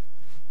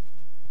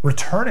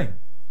 Returning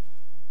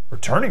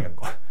of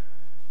gold.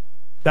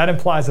 That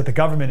implies that the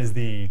government is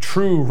the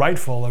true,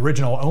 rightful,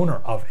 original owner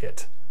of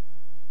it.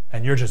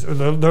 And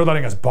they're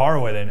letting us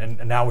borrow it,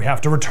 and now we have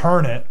to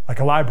return it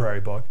like a library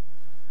book.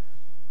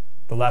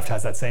 The left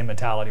has that same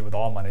mentality with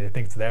all money. They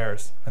think it's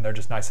theirs, and they're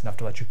just nice enough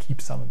to let you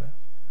keep some of it.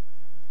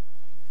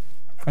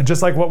 And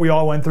just like what we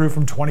all went through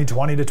from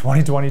 2020 to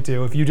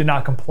 2022, if you did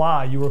not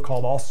comply, you were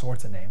called all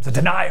sorts of names. A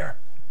denier.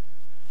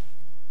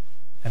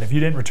 And if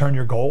you didn't return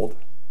your gold,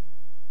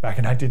 back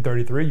in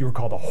 1933, you were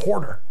called a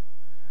hoarder.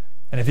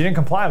 And if you didn't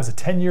comply, it was a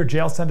 10-year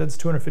jail sentence,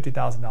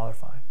 $250,000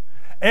 fine.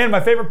 And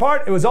my favorite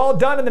part, it was all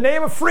done in the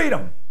name of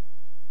freedom.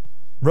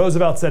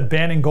 Roosevelt said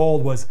banning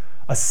gold was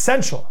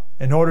essential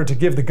in order to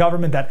give the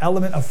government that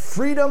element of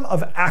freedom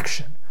of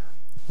action,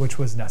 which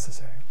was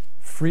necessary.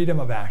 Freedom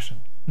of action.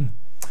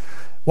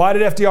 Why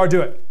did FDR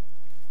do it?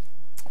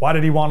 Why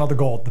did he want all the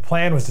gold? The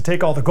plan was to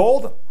take all the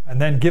gold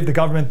and then give the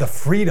government the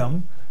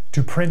freedom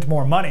to print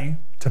more money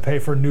to pay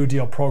for New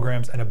Deal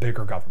programs and a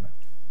bigger government.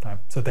 Right?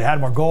 So if they had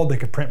more gold, they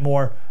could print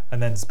more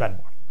and then spend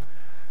more.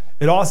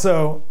 It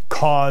also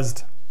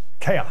caused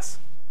chaos.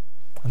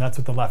 And that's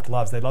what the left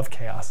loves. They love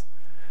chaos.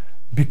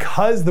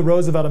 Because the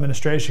Roosevelt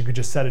administration could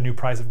just set a new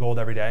price of gold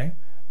every day,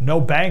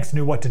 no banks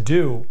knew what to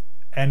do,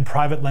 and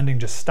private lending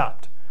just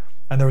stopped.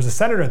 And there was a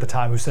senator at the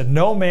time who said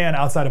no man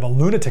outside of a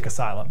lunatic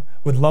asylum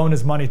would loan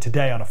his money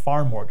today on a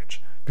farm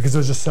mortgage because it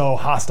was just so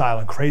hostile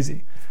and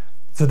crazy.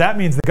 So that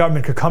means the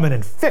government could come in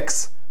and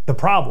fix the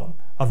problem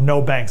of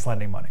no banks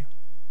lending money.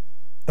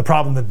 The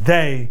problem that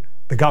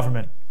the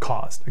government,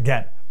 caused.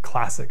 Again,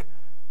 classic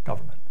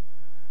government.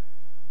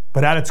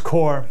 But at its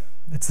core,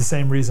 it's the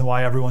same reason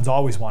why everyone's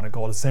always wanted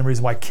gold. It's the same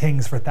reason why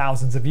kings for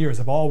thousands of years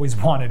have always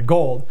wanted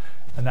gold,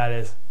 and that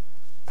is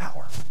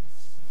power.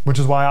 Which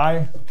is why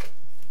I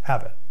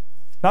have it.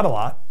 Not a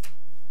lot.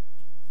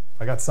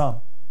 I got some.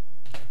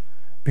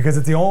 Because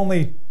it's the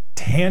only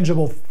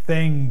tangible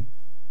thing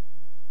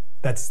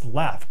that's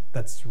left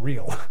that's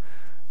real.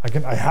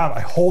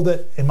 I hold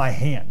it in my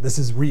hand. This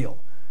is real.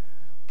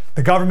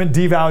 The government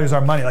devalues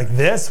our money. Like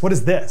this, what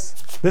is this?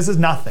 This is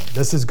nothing.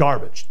 This is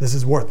garbage. This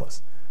is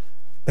worthless.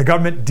 The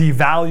government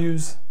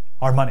devalues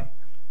our money.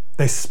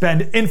 They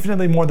spend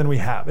infinitely more than we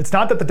have. It's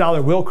not that the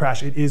dollar will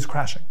crash, it is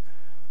crashing.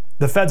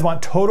 The feds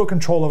want total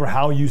control over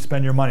how you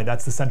spend your money.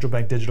 That's the central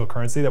bank digital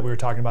currency that we were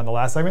talking about in the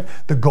last segment.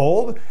 The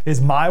gold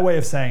is my way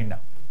of saying no.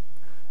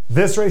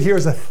 This right here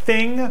is a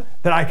thing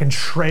that I can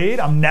trade.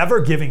 I'm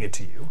never giving it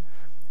to you.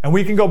 And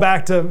we can go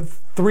back to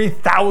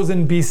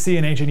 3000 BC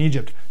in ancient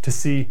Egypt to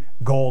see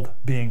gold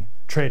being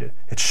traded.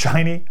 It's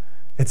shiny,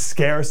 it's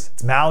scarce,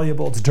 it's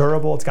malleable, it's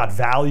durable, it's got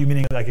value,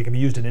 meaning like it can be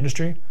used in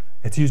industry.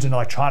 It's used in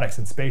electronics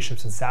and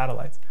spaceships and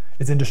satellites.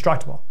 It's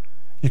indestructible.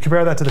 You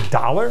compare that to the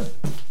dollar,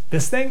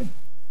 this thing,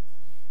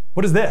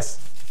 what is this?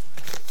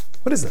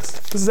 What is this?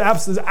 This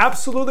is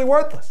absolutely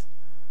worthless.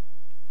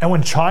 And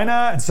when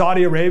China and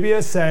Saudi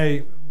Arabia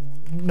say,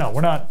 no,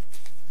 we're not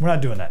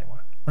doing that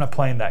anymore. We're not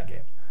playing that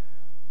game.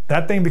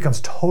 That thing becomes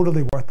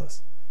totally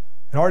worthless.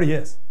 It already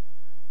is.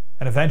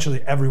 And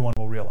eventually everyone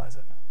will realize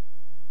it.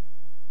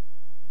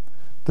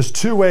 There's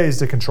two ways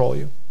to control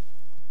you.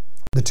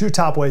 The two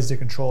top ways to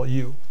control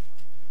you,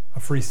 a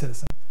free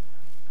citizen.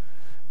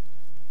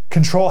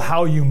 Control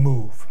how you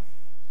move.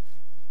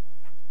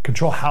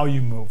 Control how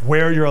you move,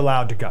 where you're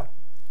allowed to go.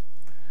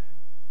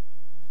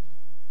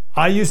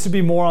 I used to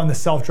be more on the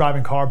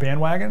self-driving car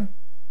bandwagon,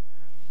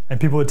 and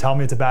people would tell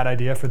me it's a bad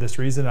idea for this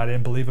reason. I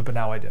didn't believe it, but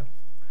now I do.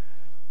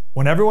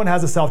 When everyone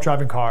has a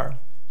self-driving car,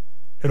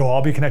 it'll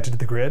all be connected to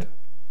the grid,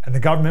 and the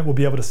government will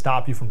be able to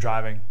stop you from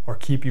driving or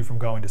keep you from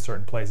going to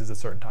certain places at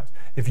certain times.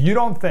 If you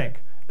don't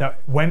think that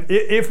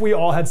if we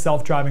all had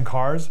self-driving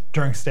cars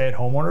during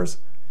stay-at-home orders,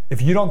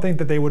 if you don't think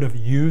that they would have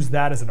used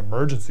that as an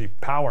emergency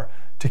power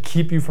to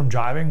keep you from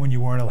driving when you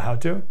weren't allowed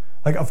to,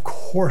 like, of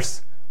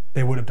course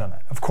they would have done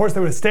that. Of course they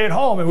would have stayed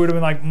home and would have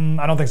been like,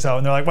 I don't think so.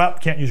 And they're like, well,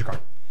 can't use your car.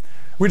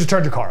 We just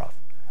turned your car off.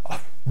 Oh,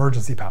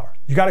 emergency power.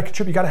 You got to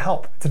contribute, you got to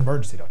help. It's an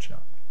emergency, don't you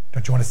know?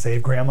 Don't you want to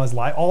save grandma's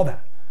life? All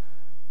that.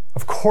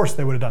 Of course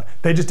they would have done it.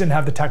 They just didn't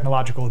have the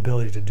technological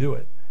ability to do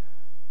it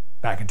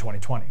back in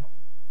 2020.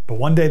 But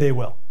one day they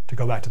will, to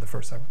go back to the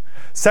first segment.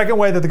 Second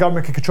way that the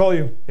government can control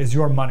you is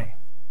your money.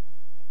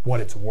 What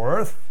it's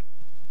worth,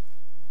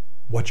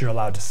 what you're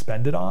allowed to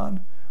spend it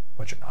on,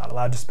 what you're not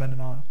allowed to spend it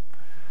on.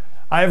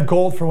 I have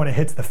gold for when it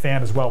hits the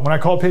fan as well. When I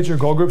call Patriot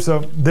Gold Group, so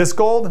this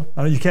gold,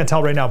 I know you can't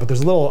tell right now, but there's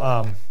a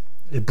little,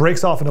 it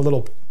breaks off into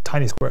little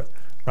tiny squares,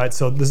 right?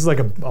 So this is like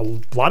a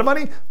lot of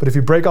money, but if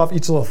you break off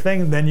each little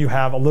thing, then you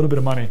have a little bit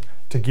of money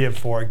to give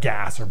for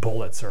gas or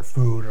bullets or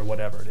food or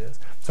whatever it is.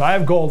 So I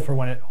have gold for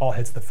when it all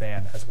hits the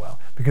fan as well,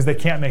 because they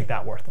can't make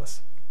that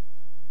worthless,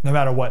 no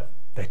matter what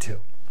they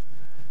do.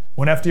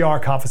 When FDR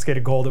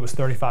confiscated gold, it was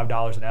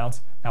 $35 an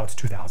ounce. Now it's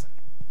 $2,000.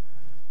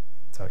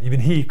 So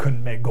even he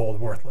couldn't make gold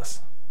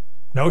worthless.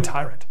 No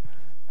tyrant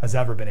has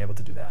ever been able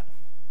to do that.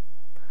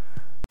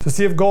 To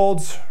see if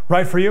gold's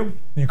right for you,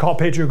 you call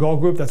Patriot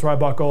Gold Group. That's where I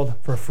bought gold,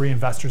 for a free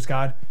investor's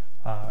guide.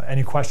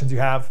 Any questions you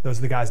have, those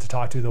are the guys to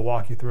talk to. They'll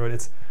walk you through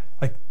it.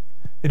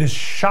 It is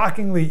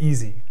shockingly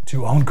easy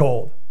to own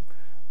gold.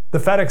 The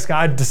FedEx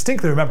guy,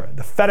 distinctly remember,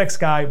 the FedEx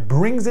guy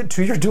brings it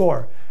to your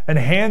door and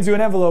hands you an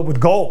envelope with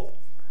gold.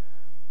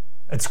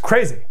 It's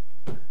crazy.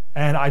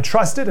 And I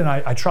trust it, and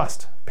I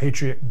trust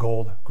Patriot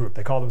Gold Group.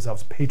 They call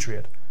themselves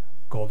Patriot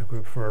Gold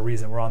Group for a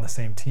reason. We're on the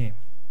same team.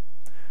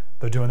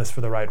 They're doing this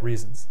for the right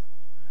reasons.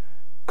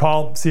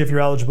 Call, see if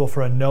you're eligible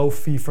for a no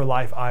fee for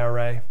life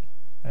IRA,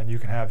 and you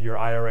can have your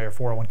IRA or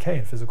 401k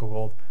in physical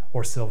gold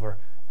or silver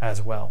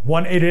as well.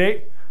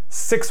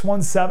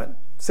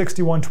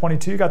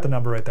 1-888-617-6122. You got the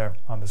number right there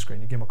on the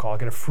screen. You give them a call,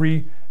 get a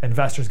free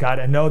investor's guide,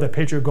 and know that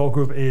Patriot Gold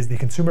Group is the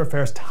Consumer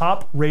Affairs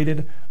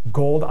top-rated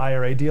gold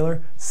IRA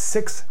dealer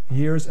 6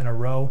 years in a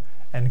row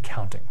and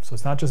counting. So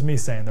it's not just me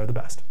saying they're the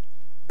best.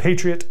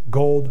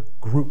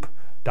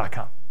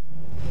 PatriotGoldGroup.com.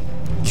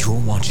 You're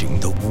watching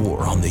The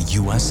War on the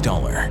U.S.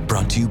 Dollar,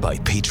 brought to you by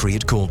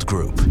Patriot Gold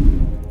Group.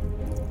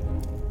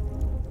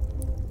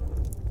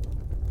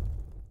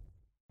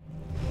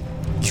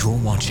 You're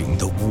watching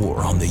The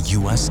War on the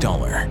U.S.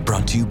 Dollar,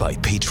 brought to you by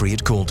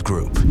Patriot Gold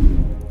Group.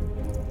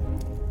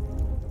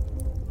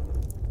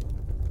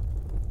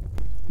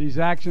 These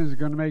actions are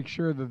going to make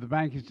sure that the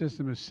banking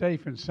system is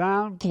safe and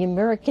sound. The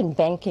American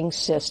banking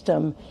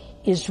system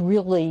is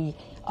really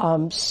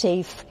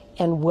safe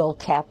and well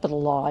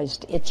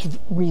capitalized. It's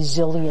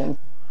resilient.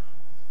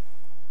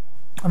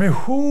 I mean,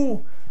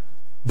 who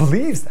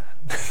believes that?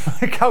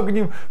 Like, how can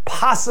you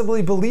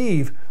possibly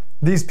believe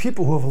these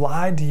people who have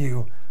lied to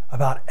you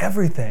about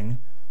everything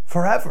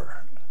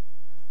forever?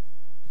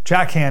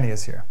 Jack Haney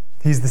is here.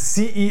 He's the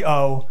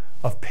CEO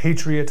of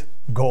Patriot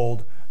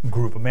Gold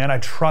Group, a man I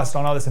trust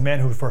on all this, a man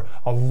who for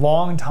a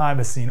long time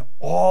has seen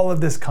all of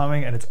this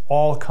coming, and it's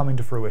all coming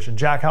to fruition.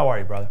 Jack, how are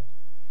you, brother?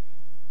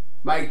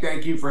 Mike,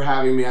 thank you for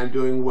having me. I'm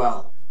doing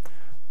well.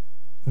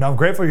 No, I'm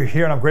grateful you're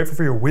here, and I'm grateful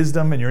for your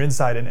wisdom and your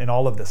insight in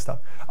all of this stuff.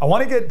 I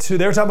want to get to,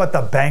 they were talking about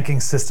the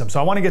banking system, so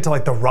I want to get to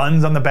like the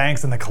runs on the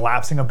banks and the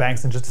collapsing of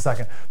banks in just a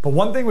second. But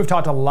one thing we've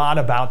talked a lot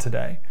about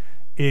today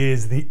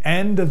is the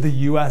end of the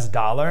US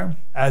dollar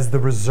as the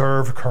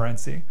reserve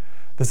currency.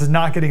 This is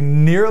not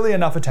getting nearly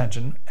enough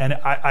attention, and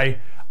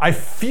I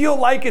feel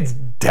like it's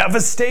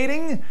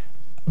devastating,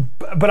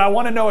 but I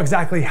want to know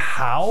exactly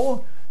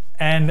how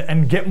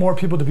and get more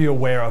people to be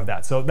aware of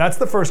that. So that's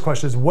the first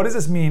question, is what does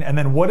this mean? And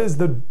then what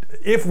is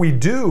if we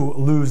do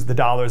lose the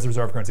dollar as the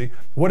reserve currency,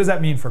 what does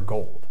that mean for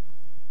gold?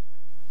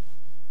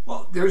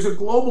 Well, there's a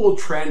global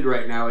trend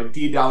right now, a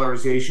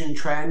de-dollarization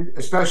trend,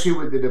 especially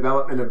with the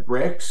development of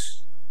BRICS,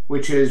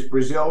 which is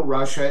Brazil,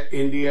 Russia,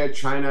 India,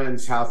 China, and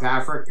South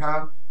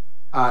Africa.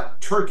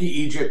 Turkey,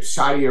 Egypt,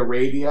 Saudi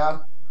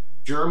Arabia,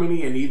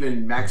 Germany, and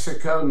even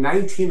Mexico.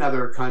 19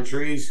 other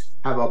countries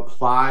have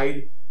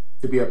applied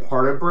to be a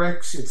part of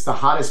BRICS. It's the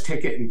hottest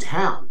ticket in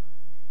town,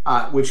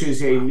 which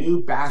is a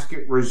new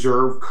basket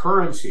reserve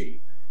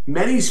currency.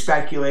 Many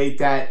speculate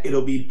that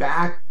it'll be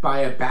backed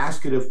by a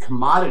basket of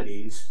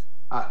commodities,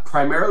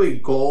 primarily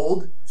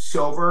gold,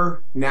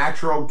 silver,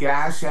 natural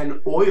gas, and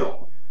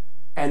oil.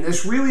 And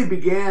this really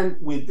began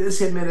with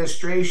this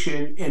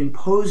administration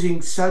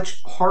imposing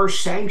such harsh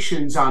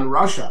sanctions on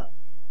Russia.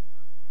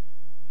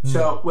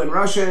 So when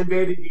Russia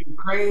invaded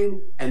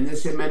Ukraine and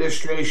this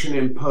administration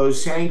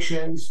imposed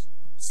sanctions,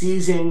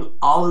 seizing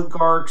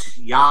oligarchs'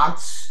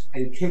 yachts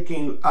and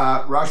kicking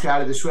Russia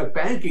out of the SWIFT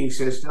banking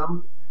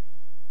system,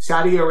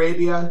 Saudi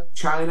Arabia,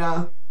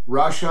 China,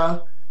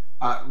 Russia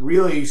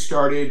really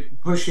started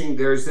pushing.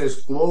 There's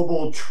this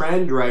global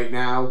trend right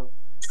now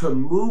to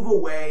move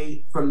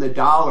away from the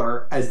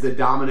dollar as the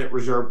dominant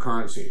reserve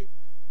currency.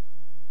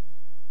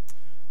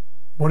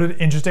 What an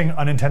interesting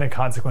unintended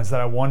consequence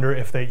that I wonder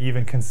if they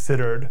even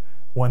considered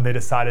when they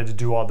decided to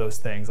do all those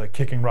things, like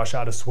kicking Russia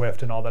out of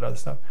SWIFT and all that other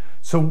stuff.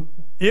 So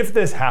if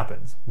this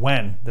happens,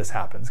 when this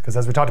happens, because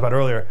as we talked about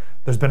earlier,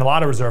 there's been a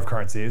lot of reserve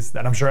currencies,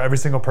 and I'm sure every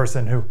single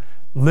person who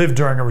lived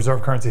during a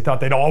reserve currency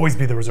thought they'd always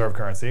be the reserve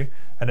currency,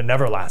 and it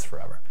never lasts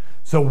forever.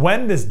 So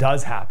when this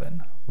does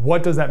happen,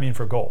 what does that mean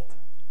for gold?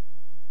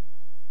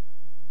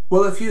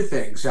 Well, a few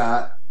things.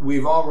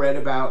 We've all read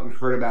about and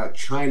heard about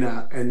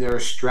China and their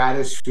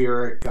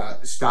stratospheric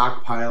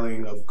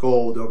stockpiling of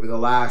gold over the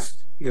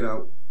last,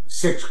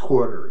 6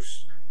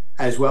 quarters,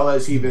 as well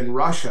as even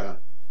Russia,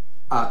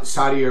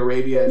 Saudi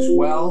Arabia as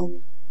well.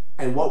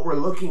 And what we're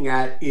looking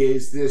at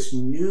is this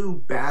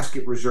new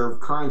basket reserve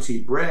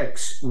currency,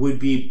 BRICS, would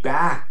be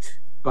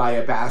backed by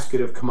a basket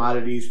of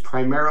commodities,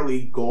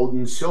 primarily gold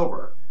and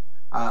silver.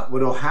 What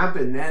will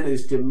happen then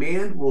is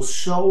demand will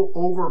so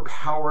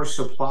overpower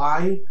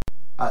supply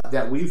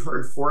that we've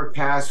heard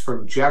forecasts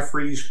from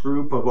Jefferies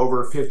Group of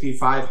over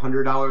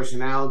 $5,500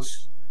 an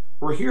ounce.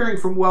 We're hearing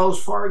from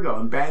Wells Fargo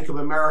and Bank of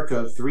America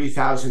of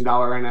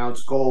 $3,000 an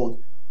ounce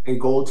gold,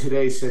 and gold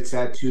today sits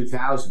at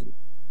 $2,000.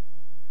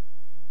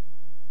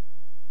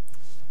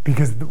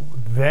 Because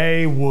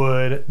they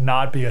would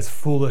not be as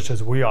foolish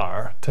as we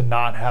are to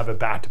not have it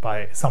backed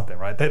by something,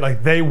 right?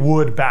 They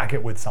would back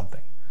it with something.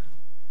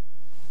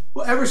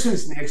 Well, ever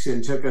since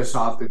Nixon took us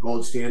off the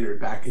gold standard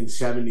back in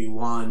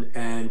 '71,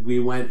 and we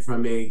went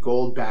from a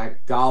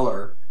gold-backed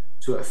dollar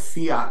to a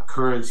fiat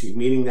currency,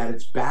 meaning that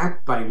it's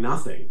backed by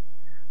nothing,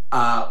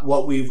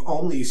 what we've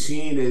only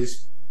seen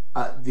is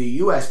the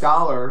US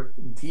dollar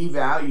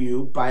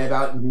devalue by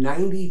about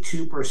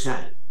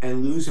 92%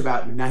 and lose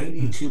about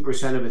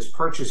 92% of its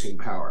purchasing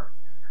power.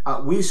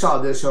 We saw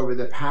this over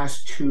the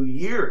past 2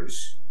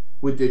 years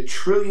with the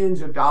trillions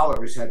of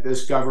dollars that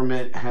this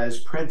government has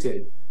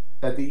printed,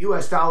 that the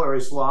US dollar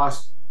has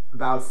lost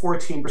about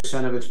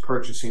 14% of its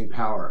purchasing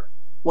power.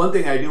 One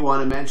thing I do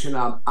want to mention,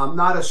 I'm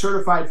not a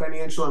certified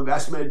financial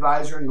investment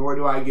advisor, nor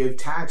do I give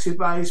tax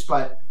advice,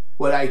 but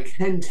what I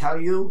can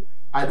tell you,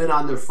 I've been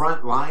on the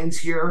front lines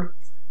here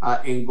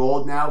in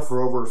gold now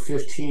for over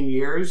 15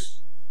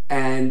 years,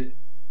 and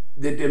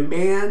the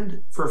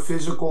demand for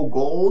physical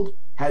gold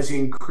has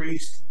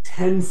increased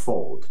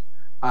tenfold.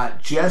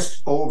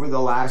 just over the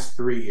last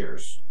 3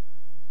 years.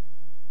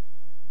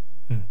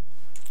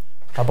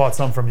 I bought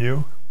some from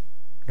you.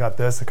 Got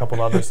this, a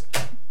couple others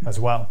as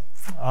well.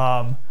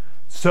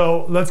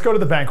 So let's go to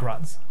the bank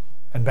runs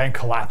and bank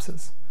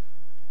collapses.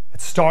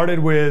 It started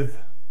with,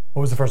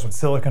 what was the first one?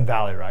 Silicon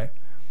Valley, right?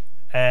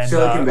 And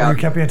Silicon Valley. You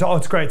kept being told, oh,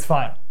 it's great, it's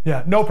fine.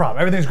 Yeah, no problem.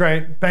 Everything's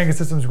great. Banking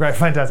system's great,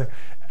 fantastic.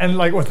 And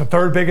like, what's the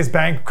third biggest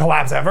bank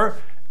collapse ever?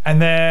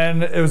 And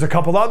then it was a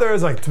couple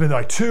others, like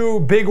two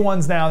big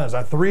ones now. There's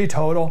like 3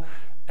 total.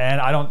 And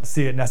I don't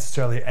see it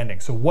necessarily ending.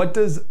 So what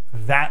does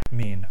that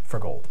mean for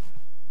gold?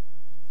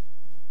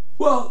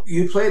 Well,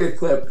 you played a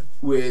clip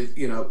with,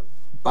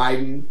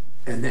 Biden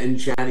and then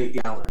Janet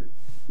Yellen.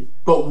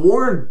 But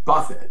Warren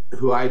Buffett,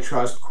 who I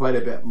trust quite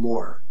a bit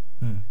more,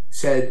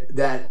 said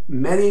that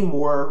many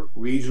more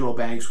regional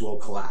banks will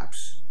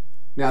collapse.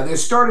 Now,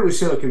 this started with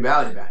Silicon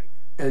Valley Bank,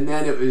 and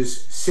then it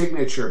was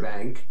Signature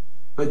Bank,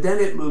 but then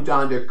it moved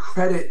on to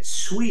Credit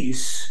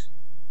Suisse,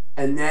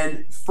 and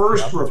then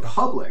First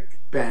Republic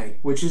Bank,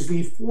 which is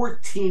the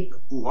 14th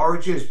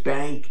largest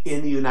bank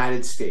in the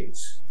United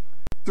States.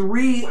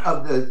 3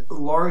 of the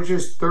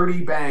largest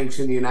 30 banks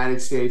in the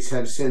United States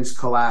have since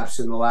collapsed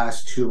in the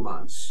last 2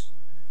 months.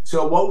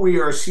 So what we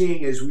are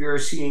seeing is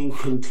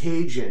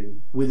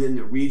contagion within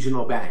the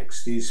regional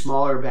banks, these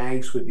smaller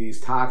banks with these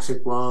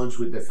toxic loans,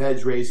 with the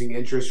Feds raising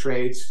interest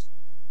rates.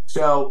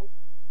 So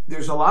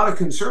there's a lot of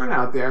concern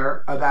out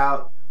there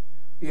about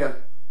the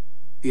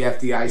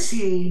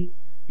FDIC,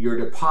 your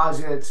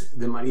deposits,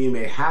 the money you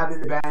may have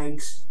in the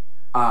banks.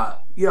 A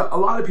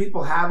lot of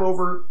people have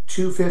over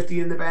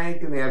 $250 in the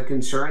bank, and they have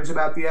concerns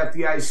about the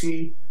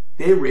FDIC.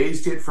 They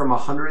raised it from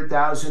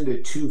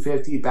 $100,000 to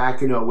 $250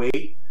 back in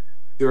 2008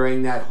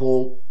 during that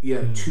whole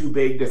too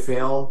big to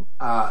fail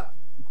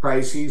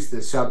crises, the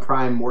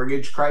subprime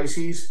mortgage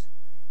crises.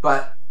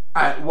 But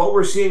what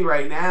we're seeing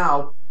right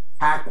now,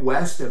 back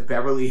west of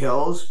Beverly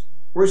Hills,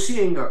 we're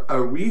seeing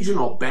a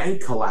regional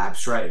bank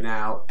collapse right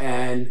now,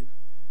 and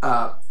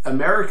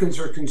Americans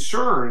are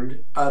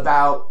concerned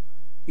about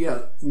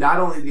not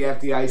only the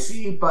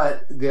FDIC,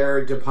 but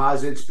their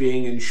deposits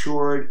being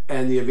insured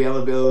and the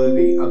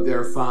availability of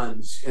their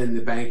funds in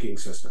the banking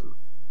system.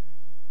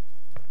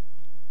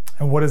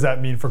 And what does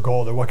that mean for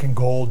gold, or what can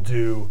gold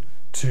do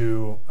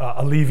to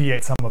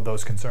alleviate some of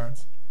those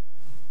concerns?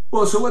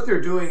 Well, so what they're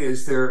doing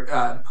is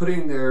they're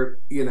putting their,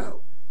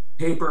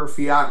 paper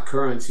fiat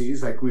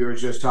currencies, like we were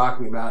just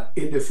talking about,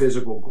 into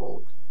physical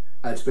gold.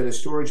 It's been a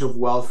storage of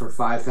wealth for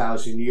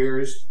 5,000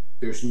 years.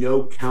 There's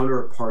no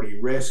counterparty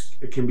risk.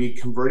 It can be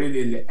converted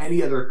into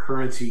any other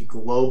currency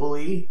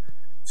globally.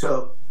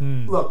 So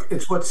look,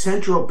 it's what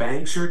central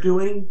banks are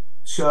doing.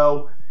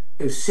 So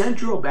if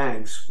central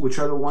banks, which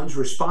are the ones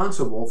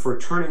responsible for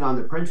turning on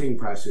the printing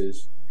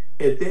presses,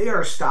 if they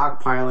are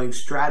stockpiling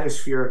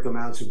stratospheric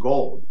amounts of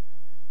gold,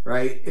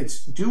 right,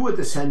 it's do what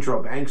the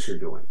central banks are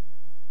doing.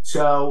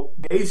 So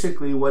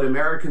basically what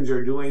Americans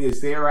are doing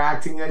is they are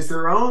acting as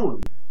their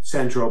own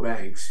central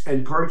banks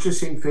and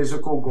purchasing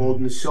physical gold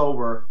and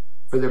silver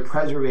for the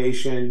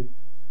preservation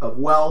of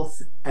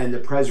wealth and the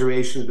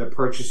preservation of the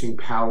purchasing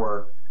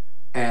power.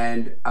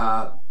 And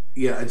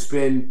it's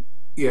been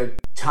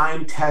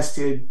time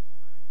tested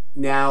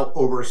now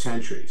over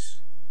centuries.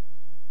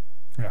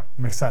 Yeah,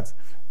 makes sense.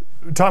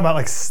 We're talking about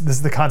this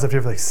is the concept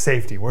here of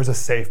safety. Where's a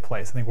safe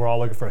place? I think we're all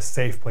looking for a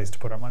safe place to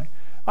put our money.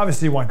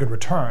 Obviously you want good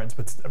returns,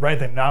 but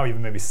right now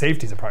even maybe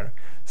safety is a priority.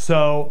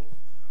 So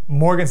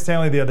Morgan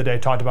Stanley the other day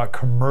talked about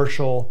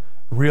commercial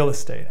real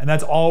estate, and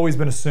that's always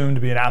been assumed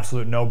to be an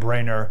absolute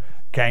no-brainer,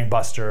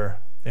 gangbuster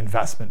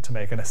investment to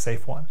make, and a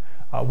safe one.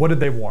 What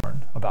did they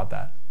warn about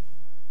that?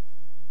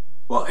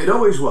 Well, it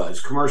always was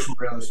commercial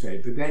real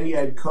estate, but then you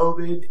had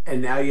COVID,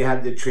 and now you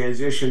have the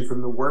transition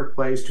from the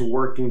workplace to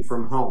working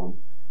from home,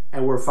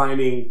 and we're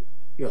finding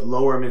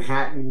lower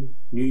Manhattan,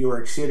 New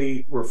York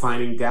City, we're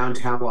finding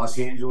downtown Los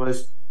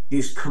Angeles,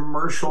 these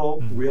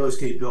commercial real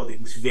estate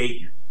buildings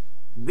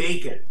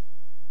vacant.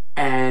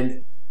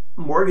 And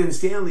Morgan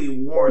Stanley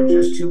warned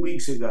just 2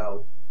 weeks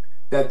ago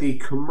that the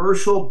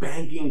commercial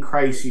banking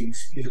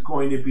crisis is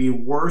going to be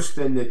worse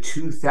than the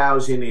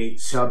 2008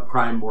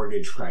 subprime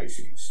mortgage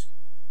crisis.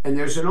 And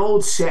there's an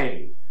old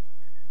saying,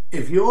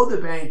 if you owe the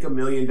bank $1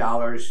 million,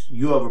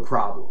 you have a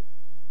problem.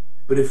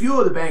 But if you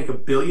owe the bank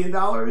 $1 billion,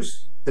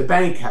 the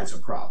bank has a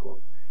problem.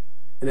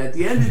 And at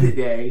the end of the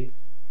day,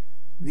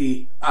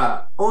 the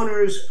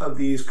owners of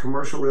these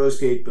commercial real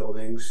estate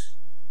buildings,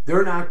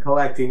 they're not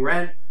collecting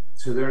rent,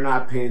 so they're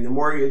not paying the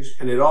mortgage,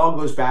 and it all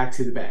goes back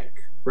to the bank,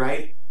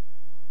 right?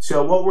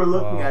 So what we're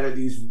looking at are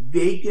these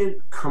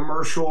vacant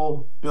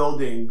commercial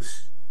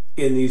buildings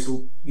in these,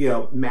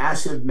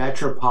 massive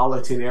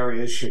metropolitan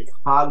areas,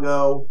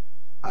 Chicago,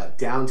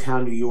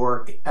 downtown New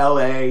York,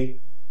 LA,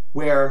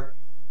 where,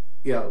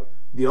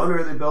 the owner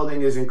of the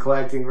building isn't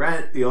collecting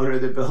rent. The owner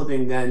of the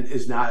building then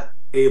is not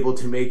able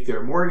to make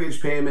their mortgage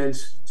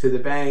payments to the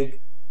bank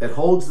that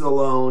holds the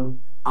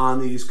loan on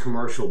these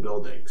commercial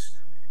buildings.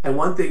 And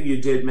one thing you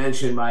did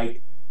mention,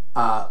 Mike,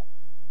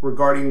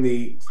 regarding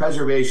the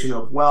preservation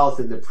of wealth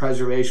and the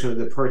preservation of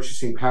the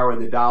purchasing power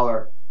of the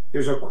dollar,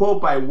 There's a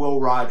quote by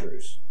Will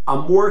Rogers.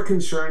 I'm more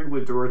concerned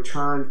with the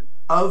return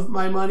of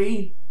my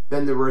money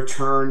than the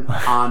return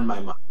on my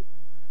money.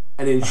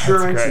 And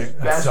insurance is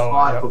best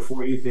bought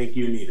before you think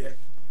you need it.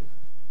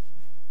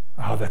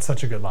 Oh, that's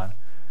such a good line.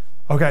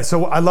 Okay,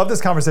 so I love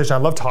this conversation. I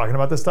love talking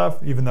about this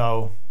stuff, even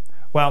though,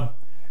 well,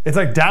 it's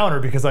like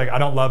downer because like I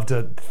don't love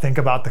to think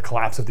about the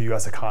collapse of the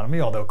U.S. economy,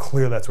 although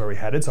clearly that's where we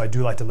headed. So I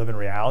do like to live in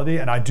reality,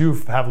 and I do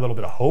have a little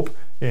bit of hope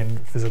in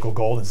physical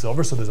gold and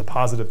silver. So there's a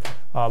positive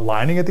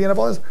lining at the end of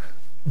all this.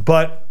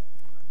 But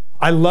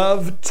I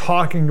love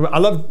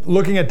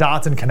looking at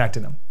dots and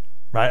connecting them,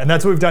 right? And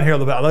that's what we've done here a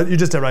little bit. You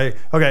just did, right?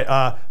 Okay,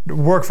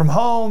 work from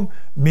home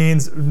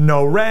means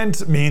no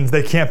rent, means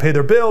they can't pay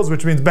their bills,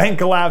 which means bank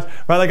collapse,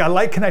 right? Like I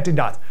like connecting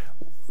dots.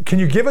 Can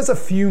you give us a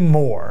few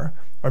more?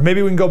 Or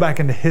maybe we can go back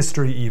into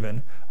history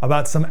even,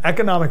 about some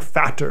economic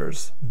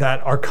factors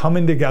that are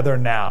coming together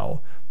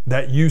now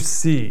that you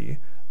see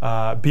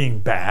being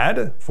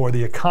bad for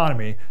the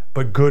economy,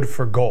 but good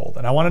for gold.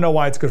 And I want to know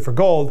why it's good for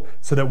gold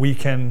so that we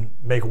can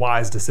make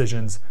wise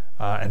decisions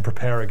and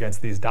prepare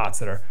against these dots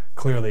that are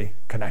clearly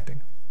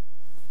connecting.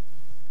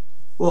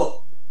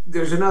 Well,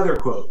 there's another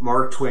quote,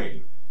 Mark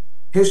Twain.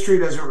 History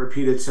doesn't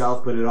repeat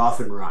itself, but it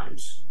often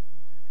rhymes.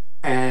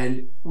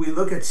 And we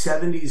look at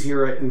 70s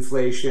era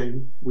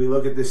inflation. We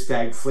look at the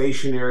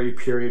stagflationary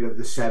period of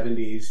the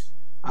 70s.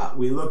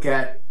 We look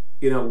at,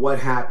 what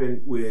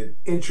happened with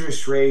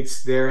interest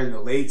rates there in the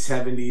late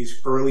 70s,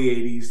 early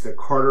 80s, the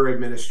Carter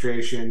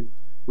administration.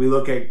 We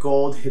look at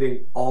gold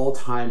hitting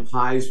all-time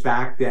highs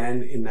back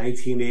then in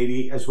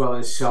 1980, as well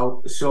as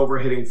silver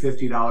hitting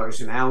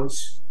 $50 an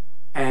ounce.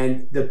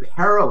 And the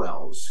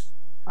parallels,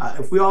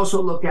 if we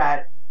also look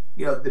at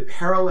the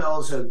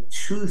parallels of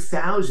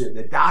 2000,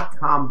 the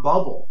dot-com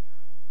bubble,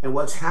 and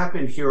what's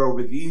happened here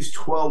over these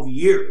 12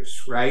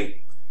 years,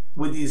 right,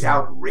 with these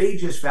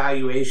outrageous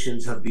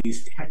valuations of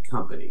these tech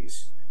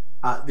companies.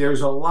 There's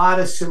a lot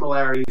of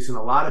similarities and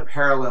a lot of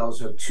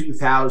parallels of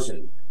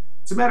 2000.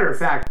 As a matter of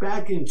fact,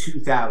 back in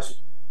 2000,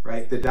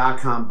 right, the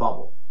dot-com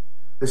bubble,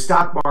 the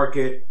stock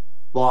market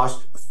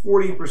lost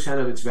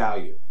 40% of its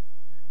value.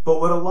 But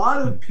what a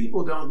lot of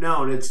people don't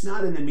know, and it's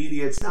not in the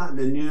media, it's not in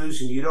the news,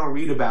 and you don't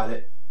read about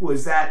it,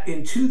 was that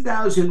in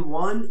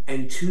 2001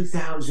 and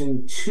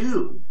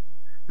 2002,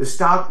 the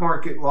stock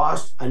market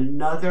lost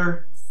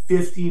another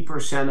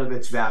 50% of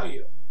its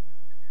value.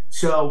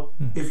 So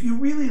if you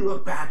really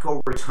look back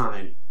over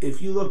time,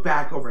 if you look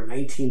back over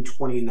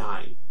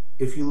 1929,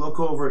 if you look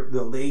over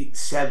the late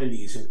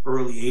 70s and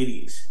early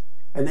 80s,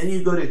 and then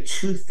you go to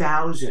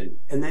 2000,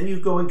 and then you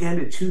go again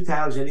to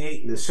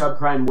 2008 and the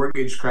subprime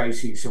mortgage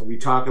crisis, and we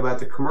talk about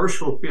the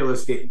commercial real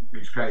estate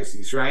mortgage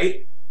crisis,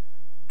 right?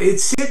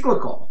 It's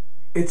cyclical.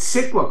 It's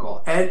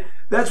cyclical. And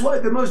that's why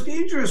the most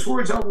dangerous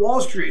words on Wall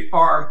Street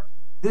are,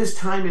 this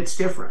time it's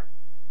different,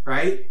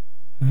 right?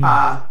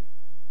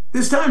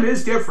 This time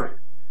is different.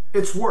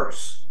 It's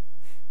worse.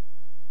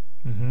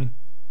 Can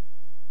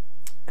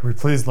we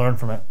please learn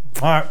from it?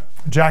 All right,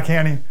 Jack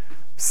Haney,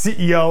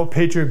 CEO,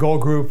 Patriot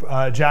Gold Group.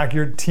 Jack,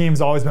 your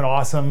team's always been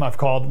awesome. I've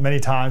called many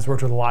times,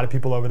 worked with a lot of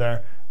people over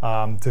there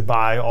to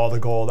buy all the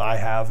gold I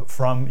have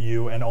from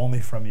you and only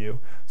from you.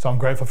 So I'm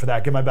grateful for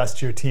that. Give my best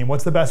to your team.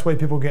 What's the best way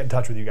people get in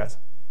touch with you guys?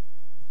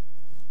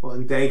 Well,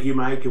 and thank you,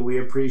 Mike, and we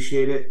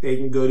appreciate it. They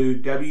can go to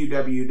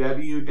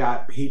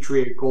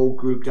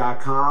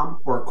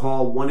www.patriotgoldgroup.com or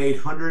call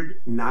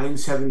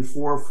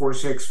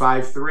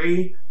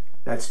 1-800-974-4653.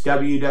 That's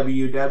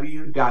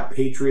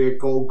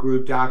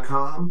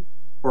www.patriotgoldgroup.com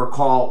or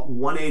call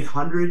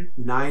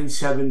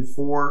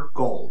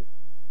 1-800-974-GOLD.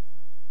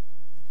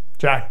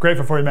 Jack,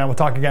 grateful for you, man. We'll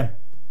talk again.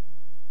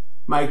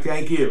 Mike,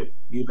 thank you.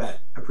 You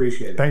bet.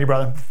 Appreciate it. Thank you,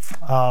 brother.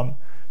 So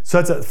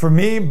that's it. For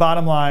me,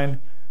 bottom line,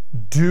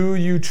 do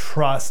you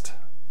trust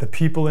the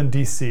people in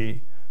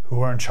D.C.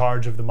 who are in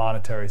charge of the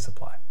monetary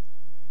supply?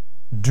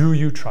 Do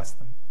you trust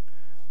them?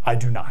 I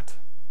do not.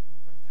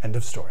 End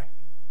of story.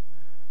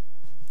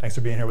 Thanks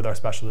for being here with our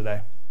special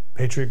today.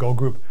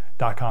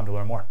 PatriotGoldGroup.com to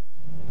learn more.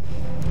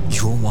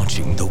 You're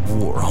watching The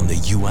War on the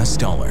U.S.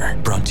 Dollar,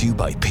 brought to you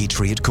by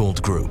Patriot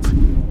Gold Group.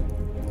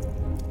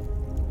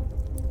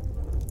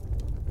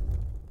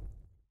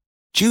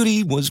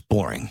 Judy was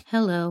boring.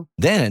 Hello.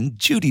 Then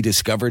Judy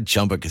discovered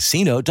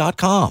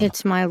ChumbaCasino.com.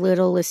 It's my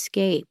little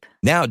escape.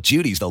 Now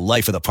Judy's the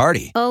life of the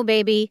party. Oh,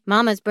 baby,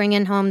 mama's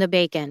bringing home the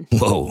bacon.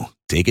 Whoa,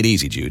 take it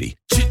easy, Judy.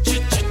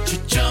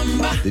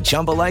 The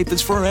Chumba life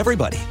is for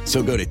everybody.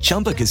 So go to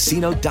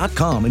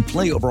ChumbaCasino.com and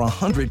play over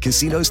 100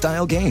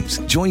 casino-style games.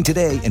 Join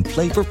today and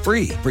play for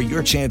free for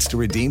your chance to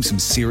redeem some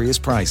serious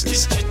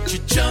prizes.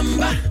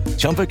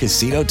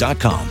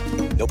 ChumbaCasino.com.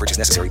 No purchase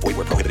necessary. Void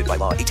where prohibited by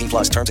law.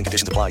 18+ terms and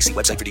conditions apply. See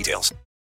website for details.